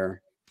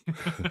somewhere.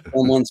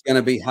 Someone's going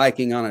to be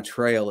hiking on a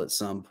trail at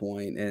some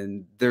point,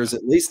 and there's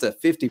at least a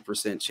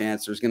 50%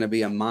 chance there's going to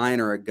be a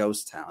mine or a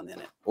ghost town in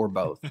it, or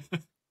both.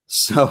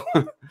 So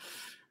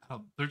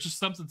there's just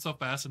something so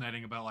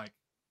fascinating about like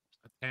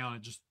a town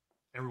and just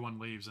everyone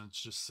leaves and it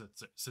just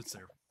sits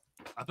there.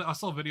 I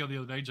saw a video the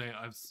other day, Jay.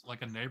 I was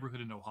like a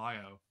neighborhood in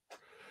Ohio.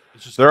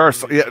 It's just There are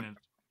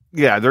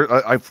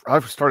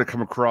I've started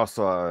coming across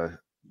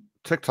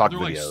TikTok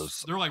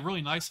videos. They're like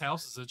really nice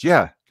houses. It's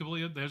just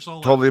they're just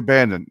all totally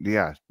abandoned.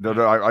 Yeah, no,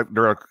 there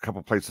are a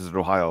couple places in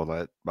Ohio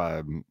that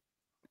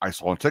I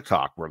saw on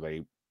TikTok where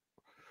they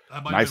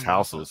nice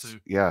houses.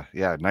 Yeah,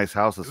 nice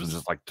houses and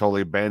just like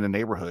totally abandoned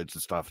neighborhoods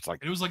and stuff. It's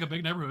like it was like a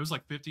big neighborhood. It was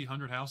like 50,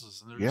 100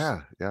 houses. And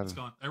it's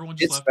gone. Everyone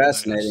just it's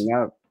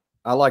fascinating.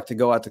 I like to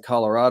go out to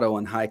Colorado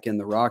and hike in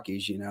the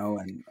Rockies,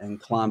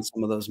 and climb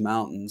some of those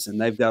mountains, and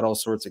they've got all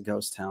sorts of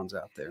ghost towns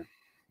out there.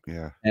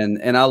 Yeah.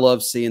 And I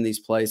love seeing these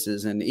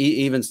places, and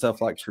even stuff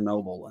like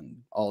Chernobyl and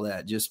all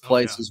that, just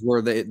places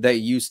where they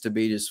used to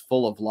be just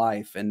full of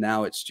life. And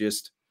now it's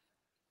just,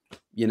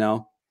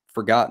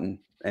 forgotten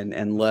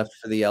and left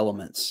for the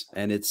elements.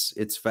 And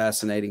it's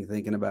fascinating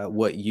thinking about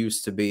what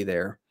used to be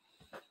there.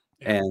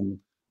 And,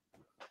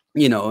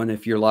 and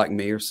if you're like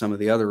me or some of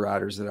the other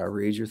writers that I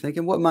read, you're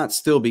thinking what might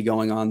still be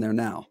going on there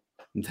now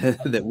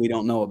that we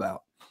don't know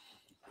about.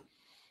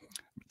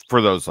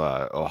 For those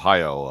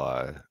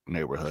Ohio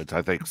neighborhoods,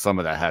 I think some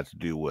of that had to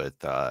do with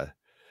the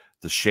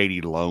shady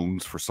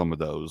loans for some of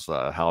those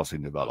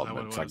housing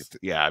developments.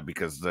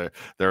 Because there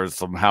are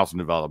some housing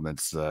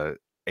developments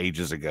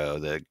ages ago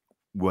that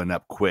went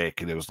up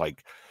quick, and it was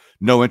like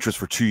no interest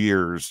for 2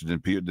 years. And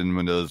then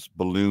when those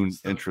balloon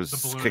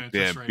interests kicked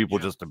in, people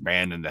just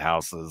abandoned the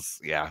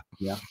houses. Yeah.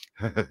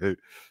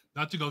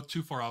 Not to go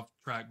too far off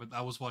track, but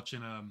I was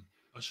watching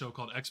a show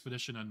called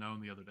Expedition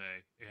Unknown the other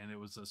day, and it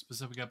was a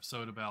specific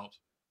episode about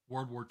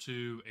World War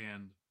II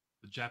and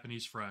the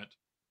Japanese front,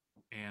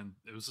 and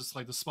it was just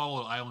like the small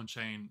little island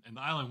chain, and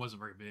the island wasn't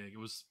very big. It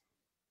was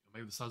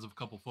maybe the size of a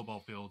couple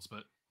football fields,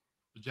 but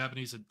the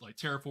Japanese had like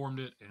terraformed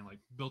it and like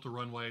built a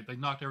runway. They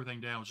knocked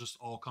everything down. It was just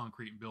all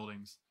concrete and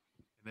buildings,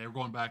 and they were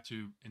going back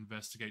to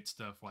investigate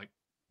stuff like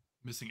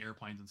missing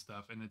airplanes and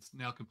stuff, and it's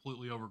now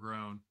completely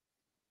overgrown.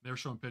 They were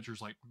showing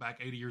pictures like back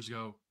 80 years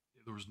ago,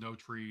 there was no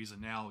trees,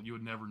 and now you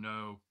would never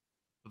know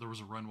that there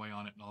was a runway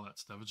on it and all that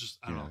stuff. It's just,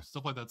 I don't know,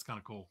 stuff like that's kind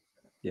of cool.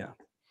 Yeah.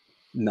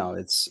 No,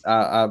 it's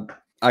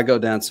I go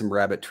down some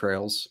rabbit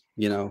trails,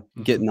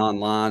 getting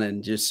online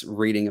and just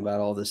reading about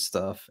all this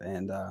stuff,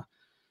 and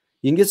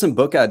you can get some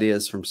book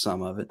ideas from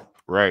some of it.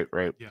 Right.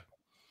 Yeah.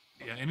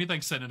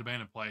 Anything set in an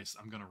abandoned place,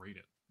 I'm gonna read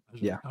it.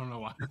 I don't know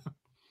why.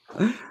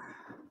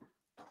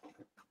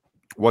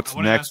 What's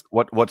next?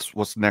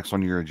 What's next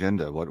on your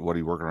agenda? What are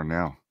you working on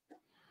now?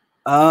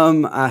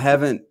 I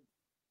haven't.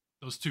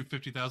 Those two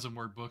 50,000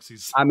 word books.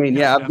 I've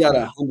got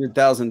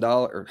 $100,000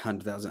 or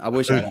 100,000. I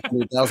wish I had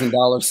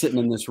 $100,000 sitting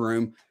in this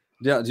room.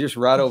 Just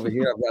right over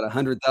here. I've got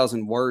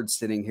 100,000 words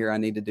sitting here I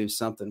need to do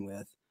something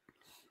with.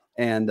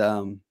 And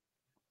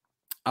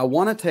I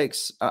want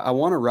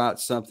to write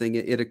something.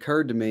 It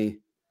occurred to me.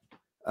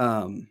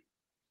 I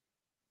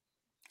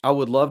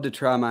would love to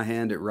try my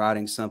hand at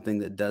writing something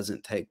that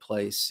doesn't take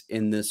place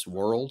in this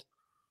world.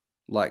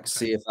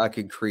 See if I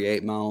could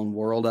create my own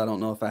world. I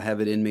don't know if I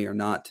have it in me or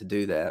not to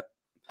do that.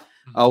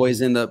 I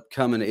always end up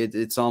coming.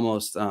 It's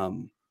almost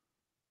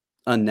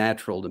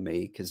unnatural to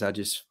me because I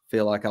just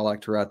feel like I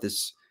like to write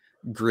this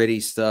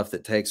gritty stuff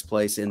that takes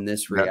place in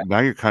this reality.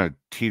 Now you're kind of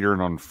teetering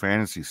on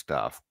fantasy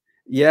stuff.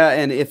 Yeah,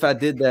 and if I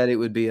did that, it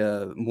would be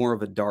more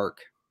of a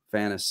dark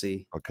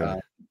fantasy. Okay.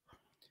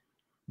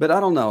 But I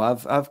don't know.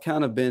 I've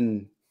kind of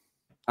been.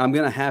 I'm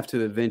going to have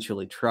to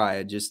eventually try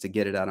it just to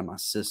get it out of my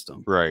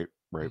system. Right.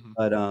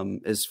 But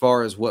as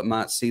far as what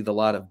might see the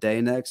light of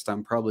day next,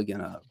 I'm probably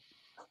going to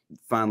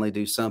finally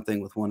do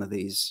something with one of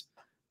these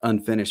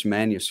unfinished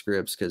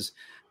manuscripts, because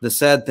the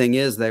sad thing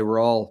is they're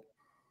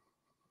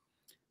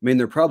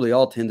probably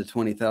all 10 to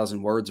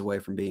 20,000 words away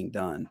from being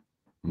done.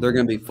 They're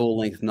going to be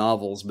full-length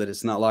novels, but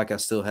it's not like I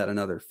still had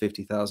another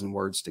 50,000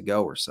 words to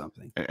go or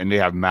something. And they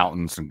have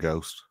mountains and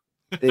ghosts.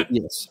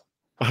 Yes.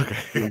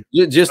 Okay.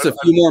 Just a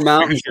few more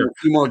mountains, sure. and a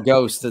few more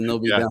ghosts, and they'll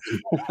be Yeah.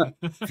 done.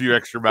 A few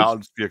extra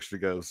mountains, a few extra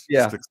ghosts.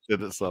 Yeah. Just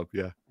extend it some.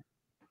 Yeah.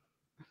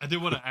 I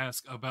did want to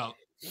ask about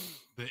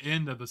the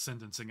end of the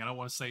sentencing. I don't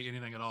want to say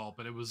anything at all,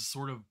 but it was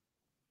sort of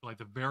like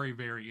the very,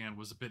 very end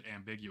was a bit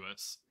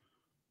ambiguous.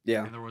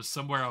 Yeah. And there was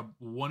somewhere I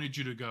wanted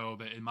you to go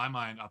that in my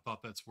mind, I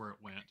thought that's where it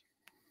went.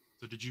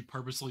 So did you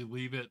purposely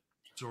leave it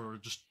or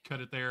just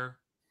cut it there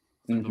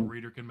so the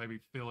reader can maybe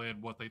fill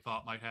in what they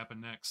thought might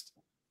happen next?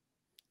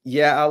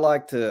 Yeah, I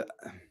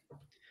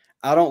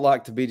don't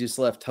like to be just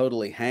left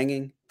totally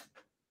hanging,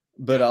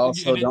 but Yeah,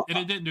 also don't. And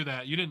it didn't do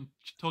that. You didn't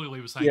totally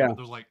leave us hanging, Yeah. but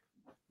there's like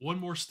one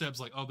more step's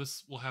like, oh,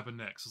 this will happen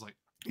next. It's like,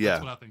 Yeah.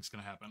 that's what I think is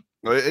going to happen.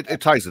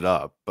 It ties it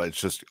up, but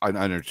it's just, I know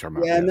what you're talking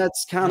about. Yeah, and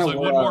that's kind of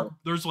what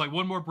there's like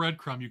one more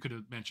breadcrumb you could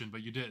have mentioned,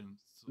 but you didn't.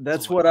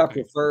 That's so what like, I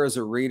prefer as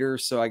a reader.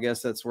 So I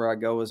guess that's where I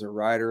go as a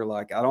writer.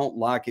 Like, I don't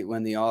like it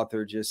when the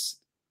author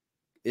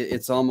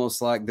it's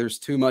almost like there's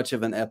too much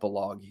of an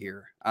epilogue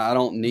here. I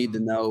don't need to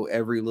know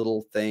every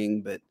little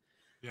thing, but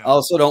I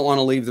also don't want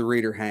to leave the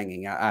reader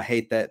hanging. I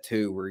hate that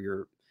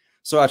too,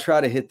 so I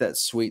try to hit that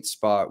sweet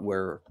spot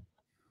where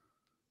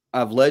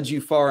I've led you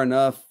far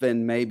enough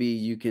and maybe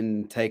you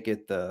can take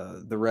it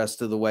the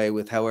rest of the way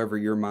with however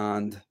your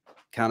mind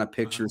kind of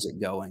pictures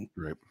it going.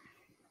 Right.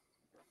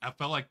 I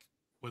felt like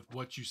with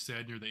what you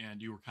said near the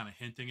end, you were kind of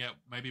hinting at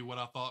maybe what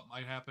I thought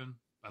might happen.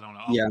 I don't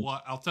know.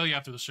 I'll tell you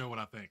after the show what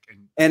I think.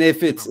 And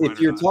if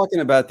you're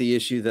talking about the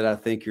issue that I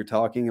think you're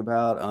talking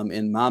about,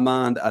 in my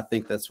mind, I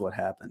think that's what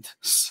happened.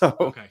 So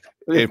okay.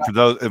 And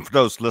for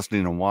those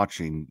listening and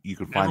watching, you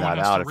can find that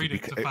out. You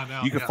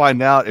can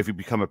find out if you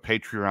become a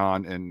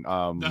Patreon and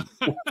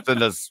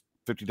send us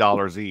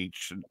 $50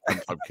 each.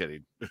 I'm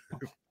kidding. So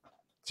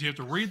you have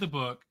to read the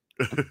book,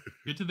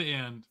 get to the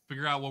end,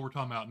 figure out what we're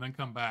talking about, and then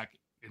come back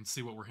and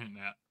see what we're hinting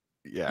at.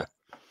 Yeah.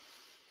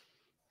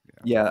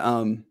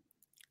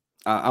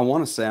 I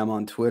want to say I'm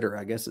on Twitter.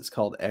 I guess it's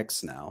called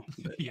X now.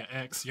 Yeah,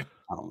 X. Yeah.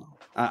 I don't know.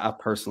 I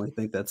personally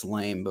think that's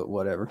lame, but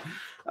whatever.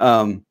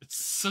 It's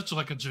such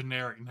like a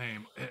generic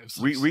name.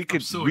 We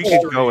could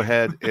go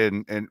ahead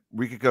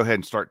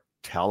and start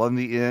telling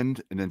the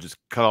end, and then just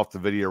cut off the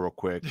video real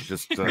quick.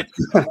 Just that'd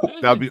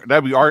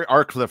be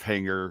our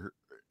cliffhanger,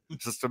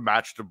 just to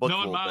match the book.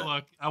 Knowing my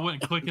luck, I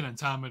wouldn't click it in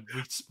time and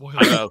we'd spoil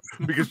it. I know,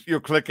 because you'll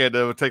click it,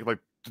 it would take like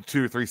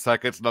 2 or 3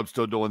 seconds, and I'm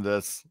still doing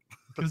this.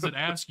 Because it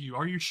asks you,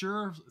 "Are you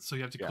sure?" So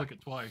you have to click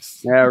it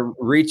twice. Yeah,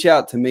 reach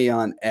out to me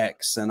on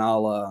X, and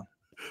I'll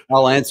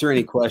answer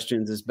any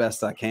questions as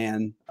best I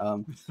can.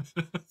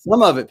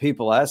 Some of it,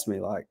 people ask me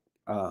like,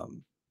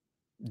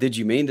 "Did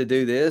you mean to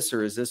do this,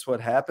 or is this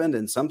what happened?"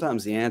 And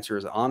sometimes the answer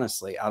is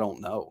honestly, I don't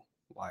know.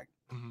 Like,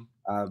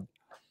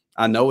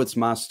 I know it's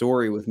my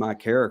story with my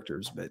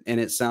characters,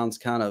 and it sounds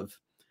kind of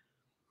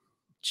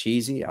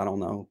cheesy. I don't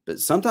know, but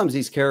sometimes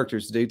these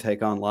characters do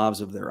take on lives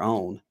of their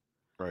own.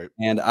 Right.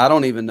 And I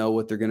don't even know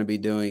what they're going to be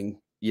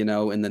doing,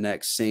 in the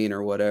next scene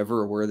or whatever,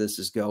 or where this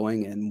is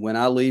going. And when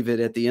I leave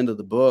it at the end of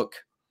the book,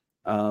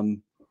 I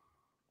don't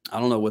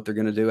know what they're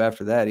going to do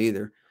after that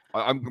either.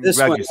 I'm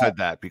glad you said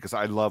that, because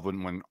I love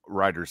when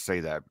writers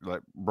say that.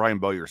 Like Brian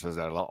Bowyer says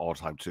that all the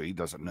time too. He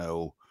doesn't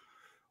know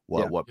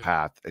what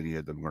path any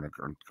of them are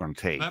going to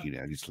take.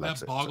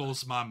 That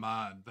boggles my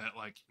mind that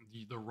like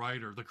the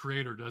writer, the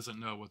creator doesn't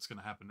know what's going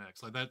to happen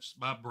next. Like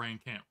my brain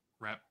can't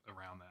wrap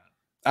around that.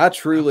 I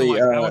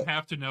truly, I would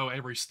have to know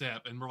every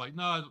step, and we're like,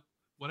 no,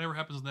 whatever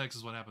happens next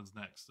is what happens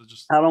next. It's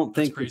just, I don't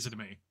think crazy to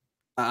me.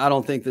 I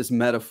don't think this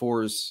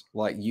metaphor is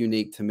like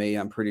unique to me.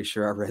 I'm pretty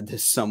sure I read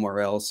this somewhere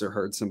else or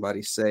heard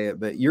somebody say it,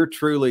 but you're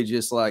truly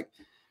just like,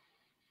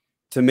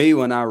 to me,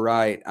 when I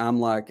write, I'm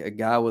like a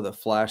guy with a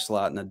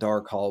flashlight in a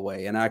dark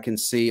hallway, and I can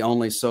see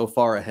only so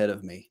far ahead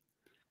of me.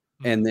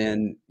 And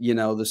then,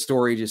 the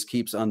story just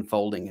keeps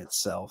unfolding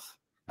itself.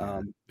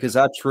 Because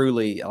I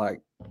truly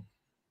like,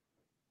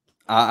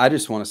 I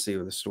just want to see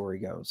where the story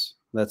goes.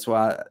 That's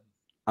why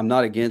I'm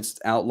not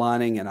against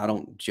outlining, and I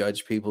don't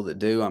judge people that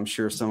do. I'm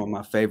sure some of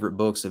my favorite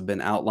books have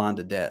been outlined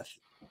to death,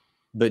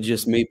 but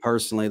just me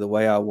personally, the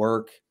way I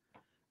work,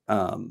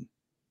 I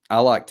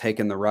like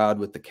taking the ride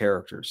with the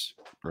characters.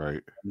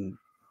 Right.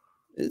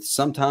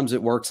 Sometimes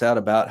it works out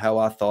about how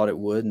I thought it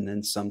would, and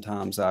then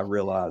sometimes I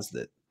realize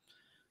that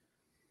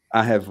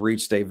I have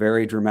reached a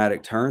very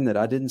dramatic turn that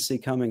I didn't see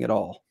coming at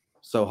all.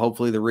 So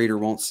hopefully the reader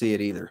won't see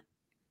it either.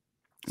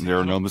 There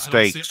are no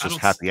mistakes, just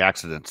happy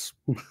accidents.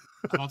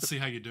 I don't see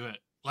how you do it.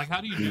 Like,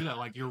 how do you do that?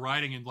 Like, you're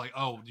writing and like,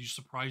 oh, you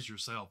surprise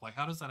yourself. Like,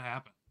 how does that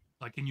happen?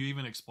 Like, can you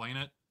even explain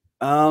it?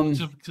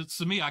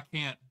 To me, I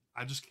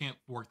just can't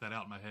work that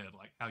out in my head.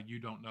 Like, how you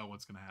don't know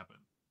what's going to happen.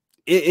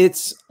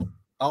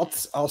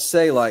 I'll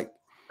say, like,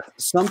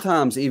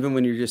 sometimes even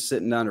when you're just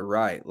sitting down to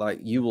write, like,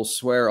 you will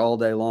swear all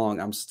day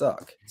long, I'm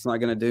stuck. It's not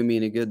going to do me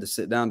any good to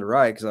sit down to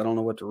write because I don't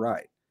know what to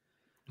write.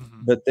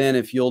 But then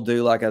if you'll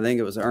do, like, I think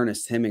it was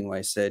Ernest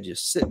Hemingway said,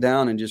 just sit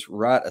down and just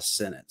write a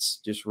sentence.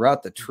 Just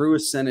write the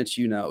truest sentence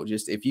you know.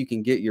 Just if you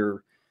can get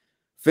your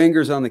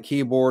fingers on the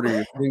keyboard or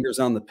your fingers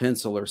on the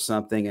pencil or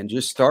something and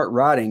just start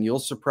writing, you'll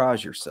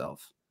surprise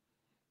yourself.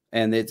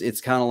 And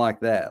it's kind of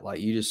like that. Like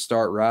you just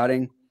start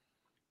writing,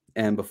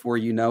 and before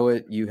you know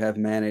it, you have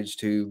managed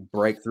to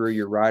break through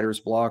your writer's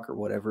block or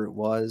whatever it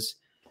was.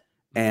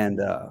 And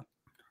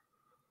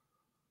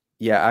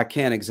yeah, I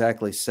can't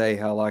exactly say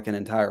how like an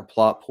entire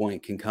plot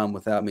point can come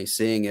without me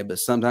seeing it, but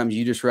sometimes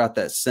you just write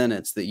that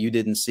sentence that you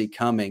didn't see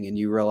coming and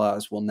you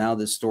realize, well, now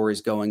this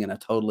story's going in a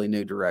totally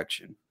new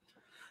direction.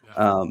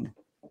 Yeah.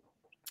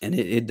 And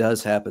it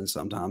does happen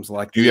sometimes.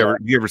 Like Do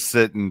you ever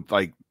sit and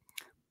like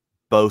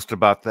boast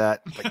about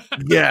that? Like,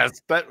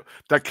 yes,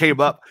 that came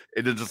up,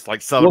 and then just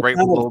like celebrate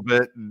a little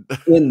bit.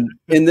 in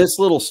this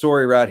little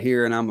story right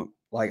here, and I'm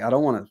like, I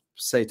don't want to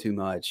say too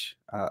much.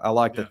 I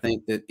like to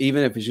think that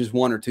even if it's just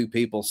one or two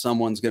people,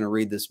 someone's going to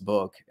read this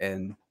book,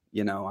 and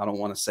I don't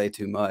want to say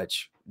too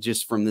much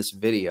just from this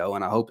video,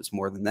 and I hope it's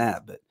more than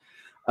that. But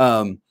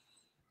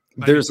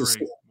there's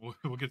three.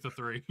 We'll get to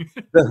 3.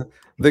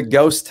 the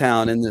ghost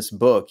town in this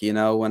book.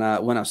 When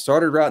I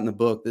started writing the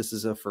book, this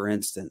is for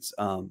instance.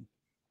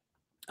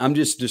 I'm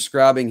just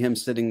describing him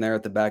sitting there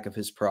at the back of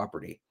his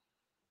property.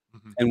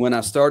 Mm-hmm. And when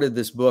I started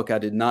this book, I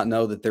did not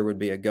know that there would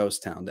be a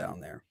ghost town down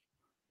there.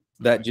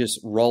 That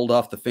just rolled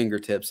off the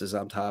fingertips as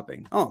I'm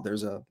typing. Oh,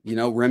 there's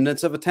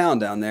remnants of a town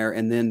down there.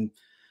 And then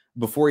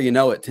before you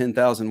know it,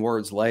 10,000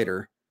 words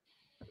later,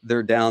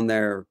 they're down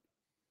there,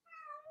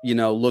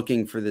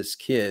 looking for this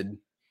kid.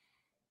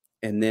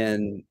 And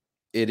then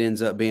it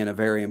ends up being a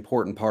very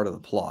important part of the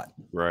plot.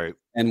 Right.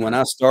 And when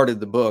I started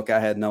the book, I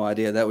had no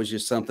idea. That was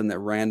just something that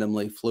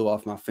randomly flew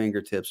off my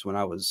fingertips when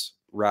I was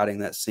writing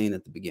that scene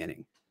at the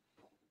beginning.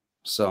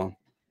 So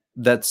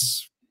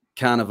that's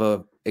kind of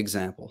a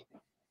example.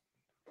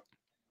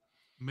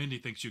 Mindy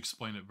thinks you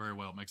explain it very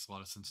well. It makes a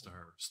lot of sense to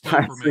her. Still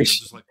for me, it's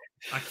just like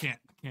I can't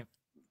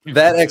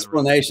that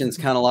explanation is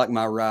kind of like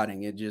my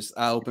writing. It just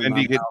I open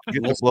Mindy, my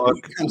get the book,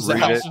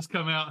 read it. Just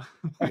come out.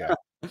 Yeah.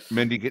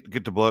 Mindy,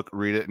 get the book,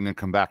 read it, and then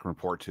come back and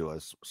report to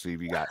us. See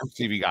if you got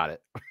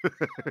it.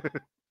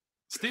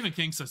 Stephen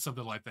King says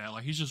something like that.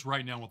 Like he's just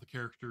writing down what the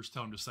characters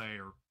tell him to say,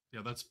 or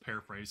that's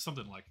paraphrase,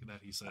 something like that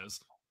he says.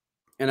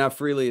 And I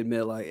freely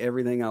admit, like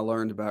everything I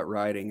learned about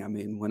writing, I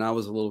mean, when I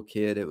was a little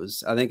kid,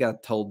 I think I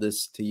told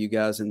this to you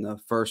guys in the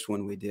first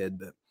one we did,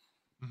 but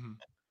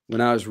when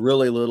I was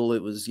really little,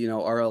 it was,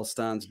 R.L.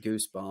 Stein's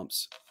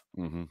Goosebumps.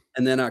 Mm-hmm.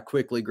 And then I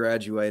quickly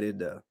graduated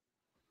to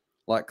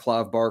like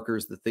Clive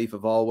Barker's The Thief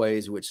of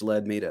Always, which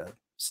led me to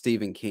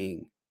Stephen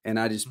King. And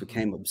I just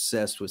became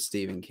obsessed with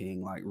Stephen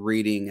King, like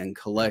reading and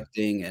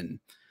collecting. And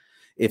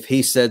if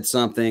he said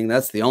something,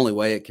 that's the only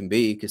way it can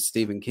be because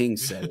Stephen King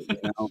said it,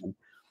 And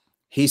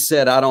he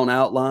said, I don't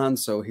outline.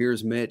 So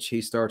here's Mitch.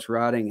 He starts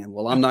writing and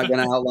I'm not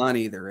going to outline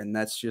either. And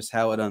that's just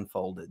how it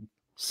unfolded.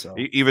 So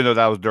even though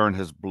that was during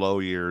his blow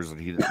years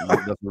and he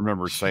doesn't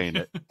remember saying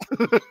it.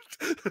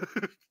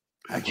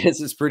 I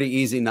guess it's pretty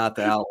easy not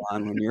to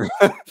outline when you're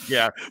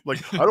yeah.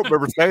 Like I don't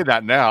remember saying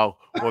that now.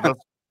 Well,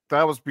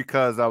 that was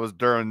because I was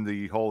during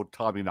the whole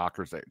Tommy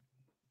Knockers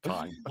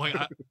time. Like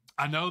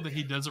I know that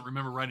he doesn't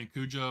remember writing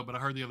Cujo, but I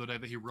heard the other day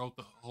that he wrote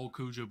the whole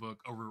Cujo book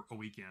over a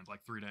weekend,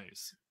 like 3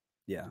 days.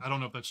 Yeah. I don't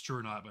know if that's true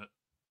or not, but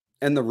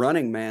and The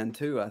Running Man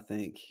too, I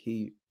think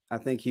he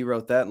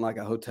wrote that in like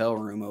a hotel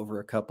room over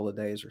a couple of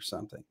days or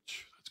something.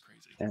 That's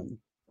crazy. And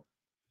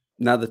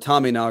now the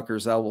Tommy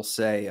Knockers, I will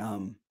say,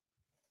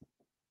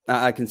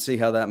 I can see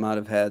how that might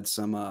have had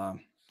some.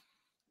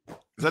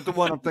 Is that the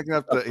one I'm thinking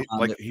of?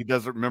 Like he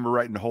doesn't remember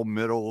writing the whole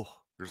middle.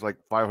 There's like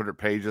 500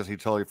 pages he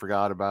totally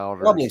forgot about.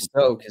 Probably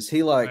so, because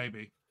he like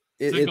maybe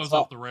it goes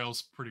off the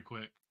rails pretty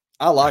quick.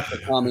 I like the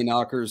Tommy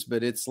Knockers,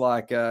 but it's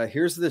like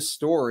here's this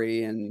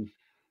story, and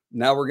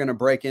now we're going to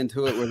break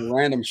into it with a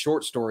random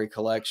short story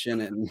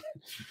collection, and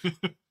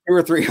 200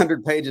 or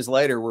 300 pages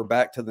later, we're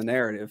back to the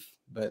narrative.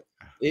 But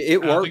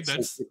it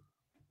works.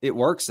 It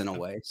works in a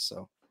way.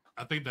 So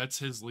I think that's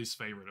his least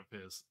favorite of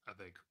his. I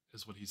think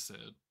is what he said.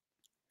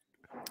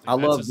 I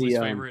love his least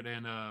favorite,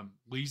 and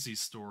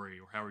Lizzy's story,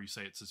 or however you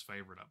say it's his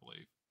favorite, I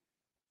believe.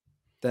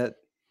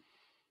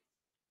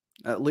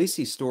 That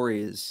Lizzy's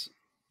story is.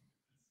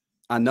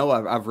 I know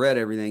I've read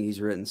everything he's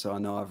written, so I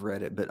know I've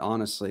read it. But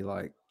honestly,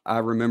 like I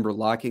remember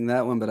liking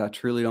that one, but I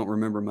truly don't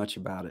remember much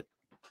about it.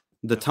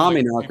 The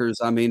Tommy Knockers,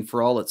 I mean,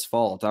 for all its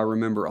fault, I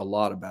remember a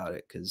lot about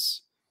it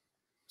because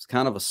it's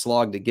kind of a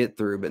slog to get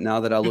through. But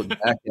now that I look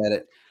back at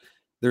it,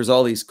 there's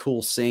all these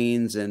cool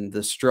scenes, and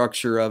the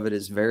structure of it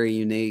is very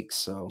unique.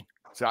 So,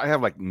 see, I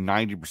have like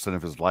 90%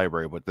 of his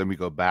library, but then we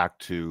go back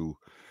to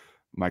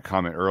my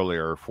comment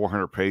earlier,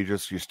 400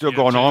 pages. You're still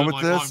going on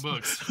with this?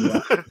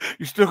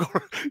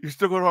 You're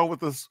still going on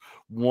with this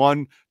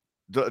one,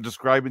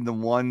 describing the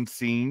one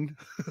scene.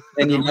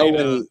 And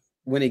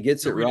when he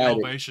gets it right.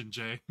 Elevation,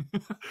 Jay.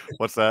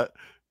 What's that?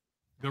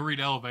 Go read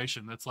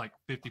Elevation. That's like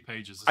 50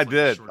 pages. I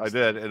did.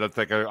 And I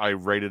think I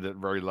rated it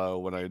very low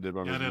when I did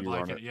my review I didn't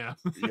like on it. Yeah.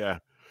 Yeah.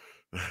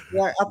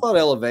 Yeah, I thought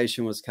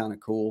Elevation was kind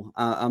of cool.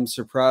 I'm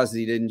surprised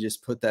he didn't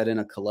just put that in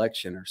a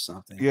collection or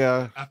something.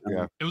 Yeah.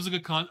 It was a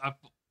good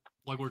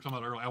like we were talking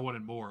about earlier, I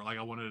wanted more. Like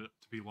I wanted it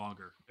to be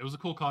longer. It was a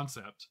cool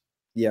concept.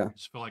 Yeah. I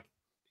just feel like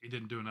he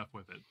didn't do enough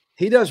with it.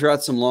 He does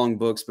write some long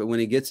books, but when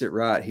he gets it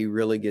right, he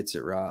really gets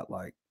it right.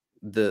 Like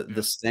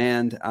The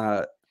Stand.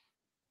 I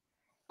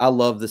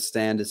love The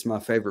Stand. It's my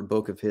favorite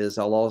book of his.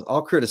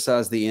 I'll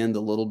criticize the end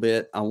a little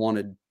bit. I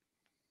wanted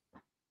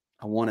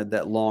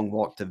that long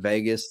walk to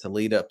Vegas to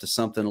lead up to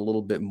something a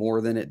little bit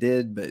more than it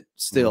did, but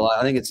still,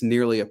 I think it's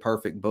nearly a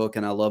perfect book,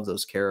 and I love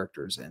those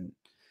characters. And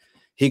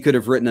he could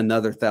have written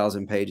another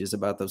 1,000 pages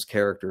about those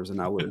characters,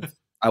 and I would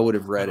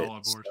have read it.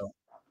 So.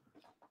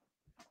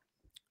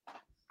 I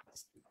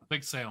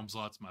think Salem's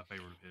Lot's my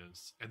favorite of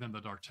his, and then the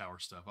Dark Tower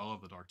stuff. I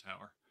love the Dark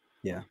Tower.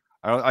 Yeah,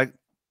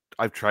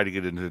 I've tried to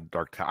get into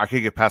Dark Tower. I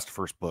can't get past the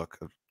first book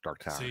of Dark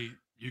Tower. See,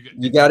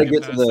 you got to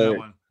get to the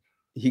one.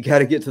 You got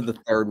to get to the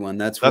third one.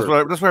 That's what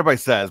everybody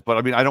says. But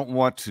I mean, I don't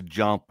want to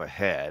jump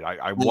ahead.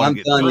 I want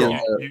to get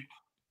through.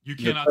 You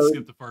cannot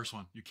skip the first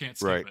one. You can't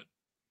skip it.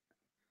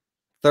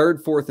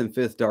 Third, fourth, and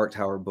fifth Dark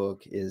Tower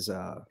book is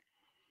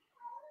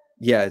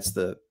it's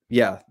the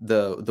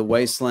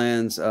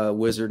Wastelands,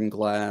 Wizard and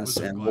Glass,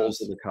 and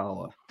Wolves of the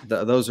Kala.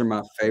 Those are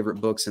my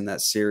favorite books in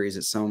that series.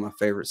 It's some of my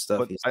favorite stuff.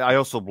 But I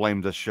also blame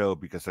the show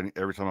because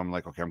every time I'm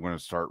like, okay, I'm going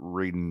to start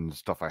reading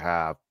stuff I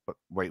have. But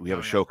wait, we have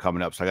a show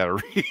coming up, so I got to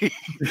read.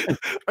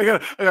 I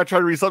got to try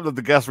to read something of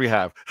the guests we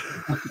have.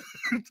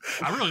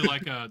 I really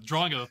like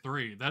Drawing of the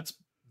Three. That's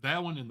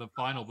that one in the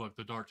final book,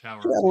 The Dark Tower.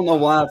 I don't know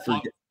why I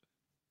forget.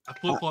 I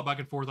flip-flop back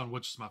and forth on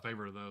which is my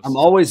favorite of those. I'm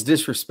always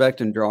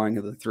disrespecting Drawing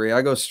of the Three.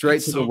 I go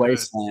straight to the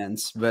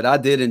Wastelands, but I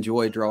did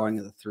enjoy Drawing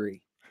of the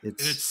Three.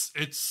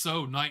 It's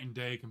so night and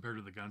day compared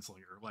to the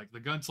Gunslinger. Like the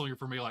Gunslinger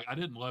for me, like I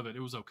didn't love it.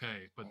 It was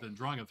okay, but then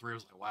Drawing of the Three, I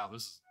was like, wow,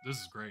 this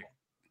is great,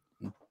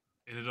 and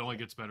it only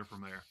gets better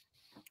from there.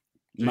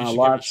 Jay, give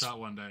it a shot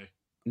one day.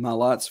 My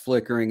light's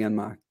flickering and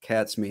my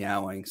cat's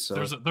meowing. So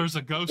there's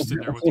a ghost in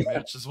there with you,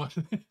 Mitch. Is what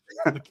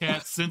the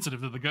cat's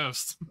sensitive to the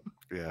ghost.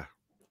 Yeah.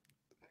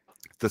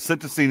 The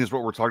Sentencing is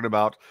what we're talking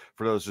about.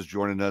 For those just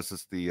joining us,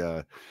 it's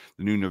the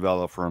new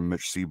novella from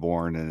Mitch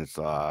Sebourn, and it's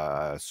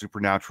a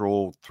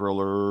supernatural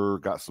thriller.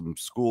 Got some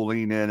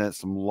schooling in it,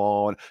 some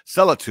law.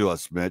 Sell it to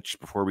us, Mitch,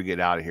 before we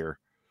get out of here.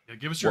 Yeah,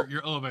 give us your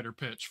elevator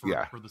pitch for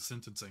The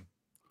Sentencing.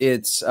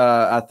 It's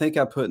I think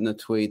I put in the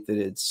tweet that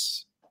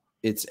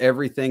it's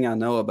everything I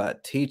know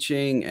about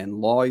teaching and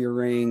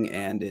lawyering,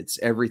 and it's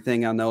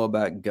everything I know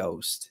about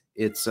Ghost.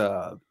 It's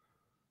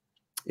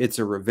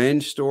a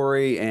revenge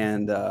story,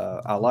 and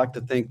I like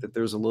to think that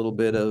there's a little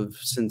bit of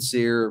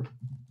sincere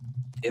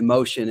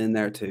emotion in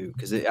there too,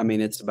 because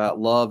it's about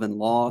love and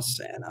loss.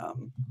 And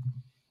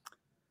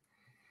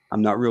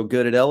I'm not real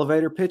good at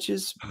elevator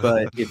pitches,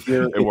 but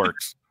it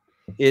works.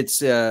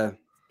 It's a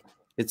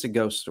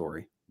ghost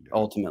story.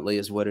 Ultimately,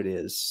 is what it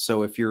is.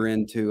 So if you're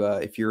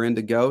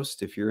into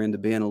Ghost, if you're into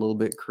being a little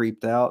bit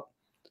creeped out,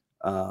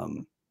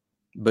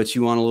 but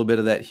you want a little bit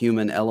of that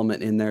human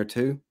element in there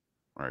too,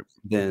 right?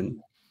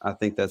 Then I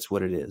think that's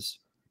what it is.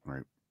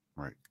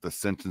 Right. The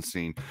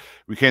Sentencing.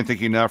 We can't thank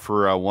you enough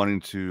for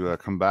wanting to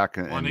come back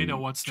and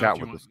chat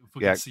with us.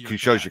 Yeah, can you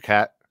show us your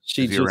cat?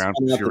 She's around.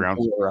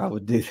 I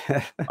would do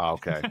that. Oh,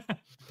 okay.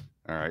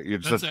 All right. You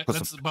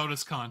that's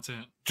bonus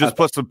content. Just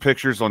put some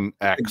pictures on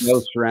X. The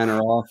ghost ran her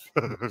off.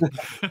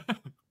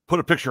 Put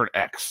a picture on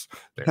X.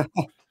 There.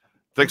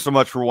 Thanks so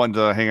much for wanting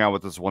to hang out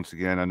with us once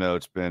again. I know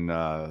it's been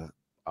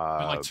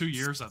like 2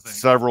 years, I think.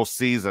 Several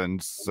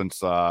seasons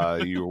since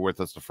you were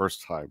with us the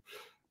first time.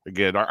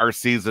 Again, our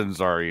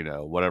seasons are,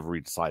 whatever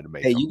we decide to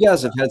make. Hey, you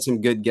guys have had some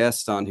good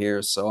guests on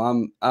here,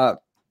 so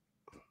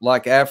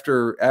like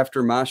after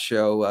my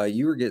show,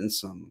 you were getting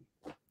some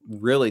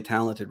really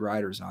talented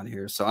writers on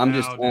here, so I'm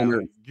just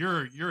honored.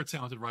 You're a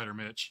talented writer,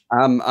 Mitch.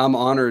 I'm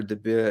honored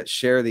to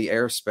share the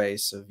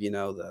airspace of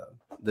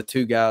the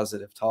two guys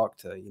that have talked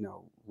to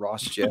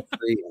Ross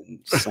Jeffrey and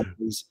some of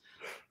these.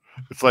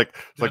 It's like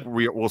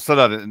we'll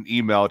send out an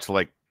email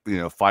to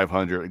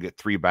 500 and get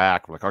 3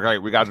 back. We're like, okay,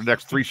 we got the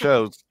next 3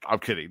 shows. I'm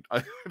kidding.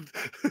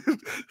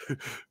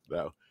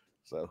 No.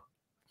 So.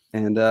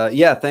 And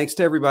thanks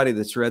to everybody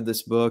that's read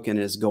this book and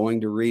is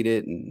going to read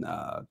it. And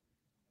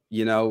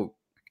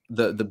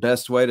the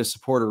best way to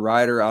support a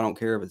writer, I don't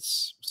care if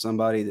it's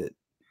somebody that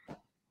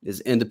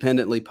is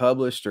independently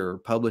published or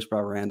published by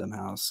Random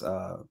House,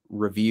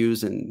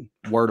 reviews and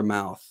word of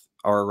mouth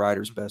are a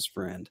writer's best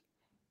friend.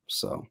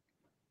 So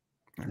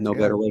no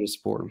better way to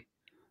support them.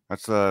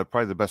 That's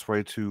probably the best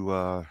way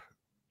to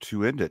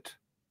end it.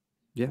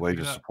 Yeah, way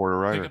to support a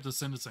writer. Pick up The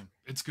Sentencing.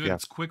 It's good. Yeah.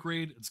 It's quick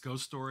read. It's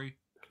ghost story.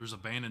 There's a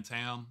band in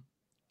town.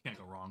 Can't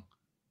go wrong.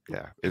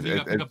 Yeah, you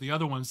got to pick up the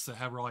other ones that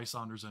have Riley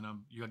Saunders in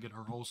them. You got to get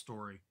her whole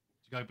story.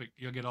 You got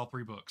to get all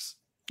 3 books.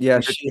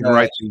 Yeah, she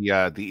writes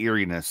the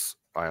eeriness.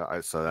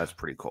 So that's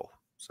pretty cool.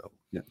 So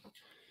yeah.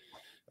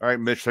 All right,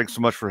 Mitch. Thanks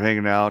so much for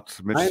hanging out.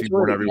 Mitch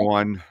Sebourn,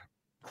 everyone.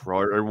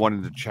 For everyone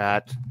in the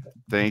chat,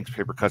 thanks.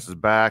 Paper Cuts is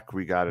back.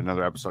 We got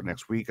another episode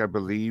next week, I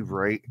believe,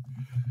 right?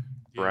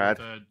 Yeah,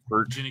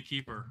 Brad, Jenny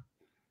Keeper.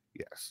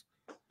 Yes.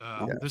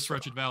 This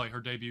Wretched Valley, her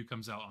debut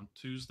comes out on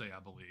Tuesday,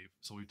 I believe.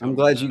 So I'm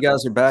glad you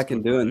guys are back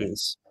and doing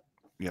this.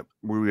 Yep,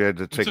 we had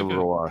to take a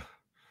little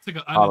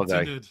an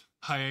unintended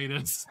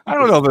hiatus. I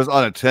don't know if it's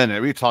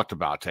unattended. We talked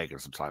about taking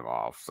some time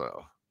off.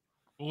 So,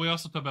 well, we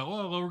also talked about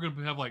we're going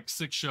to have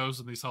 6 shows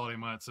in these holiday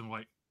months, and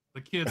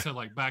the kids had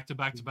like back to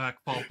back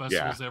fall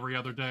festivals every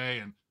other day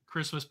and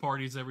Christmas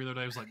parties every other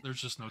day. It was like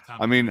there's just no time.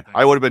 I mean,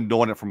 I would have been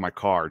doing it from my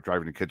car,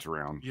 driving the kids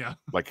around. Yeah.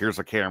 Like here's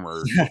a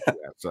camera.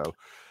 So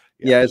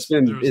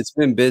it's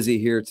been busy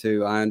here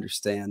too. I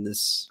understand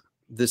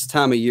this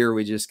time of year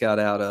we just got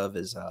out of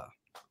is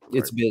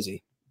it's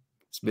busy.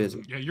 It's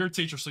busy. Yeah, you're a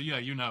teacher, so yeah,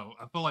 you know.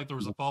 I feel like there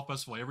was a fall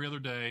festival every other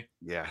day.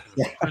 Yeah.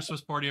 Christmas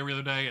party every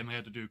other day, and they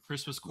had to do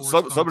Christmas course.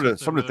 Some of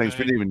the things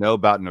we didn't even know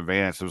about in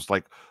advance. It was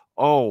like,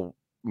 oh,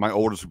 my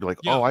oldest would be like,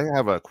 oh, I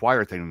have a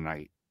choir thing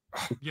tonight.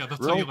 Yeah, they'll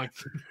tell you like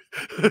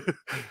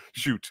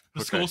shoot.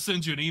 The school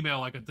sends you an email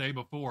like a day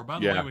before. By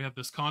the way, we have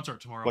this concert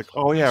tomorrow. Like,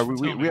 oh yeah,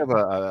 we have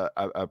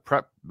a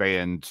prep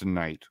band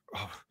tonight.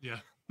 Oh, yeah.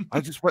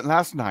 I just went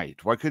last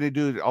night. Why couldn't they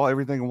do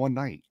everything in one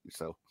night?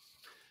 So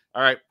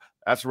all right.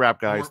 That's a wrap,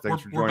 guys.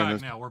 Thanks for joining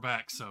us. Now we're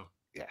back. So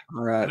yeah.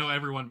 All right. I know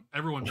everyone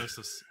missed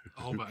us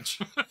a whole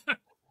bunch.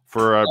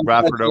 For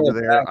Bradford over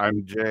there,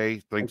 I'm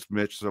Jay. Thanks,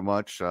 Mitch, so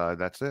much.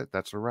 That's it.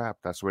 That's a wrap.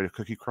 That's the way the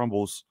cookie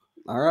crumbles.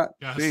 All right.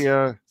 Guys, see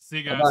ya. See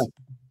you guys. Bye-bye.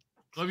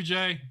 Love you,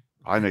 Jay.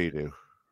 I know you do.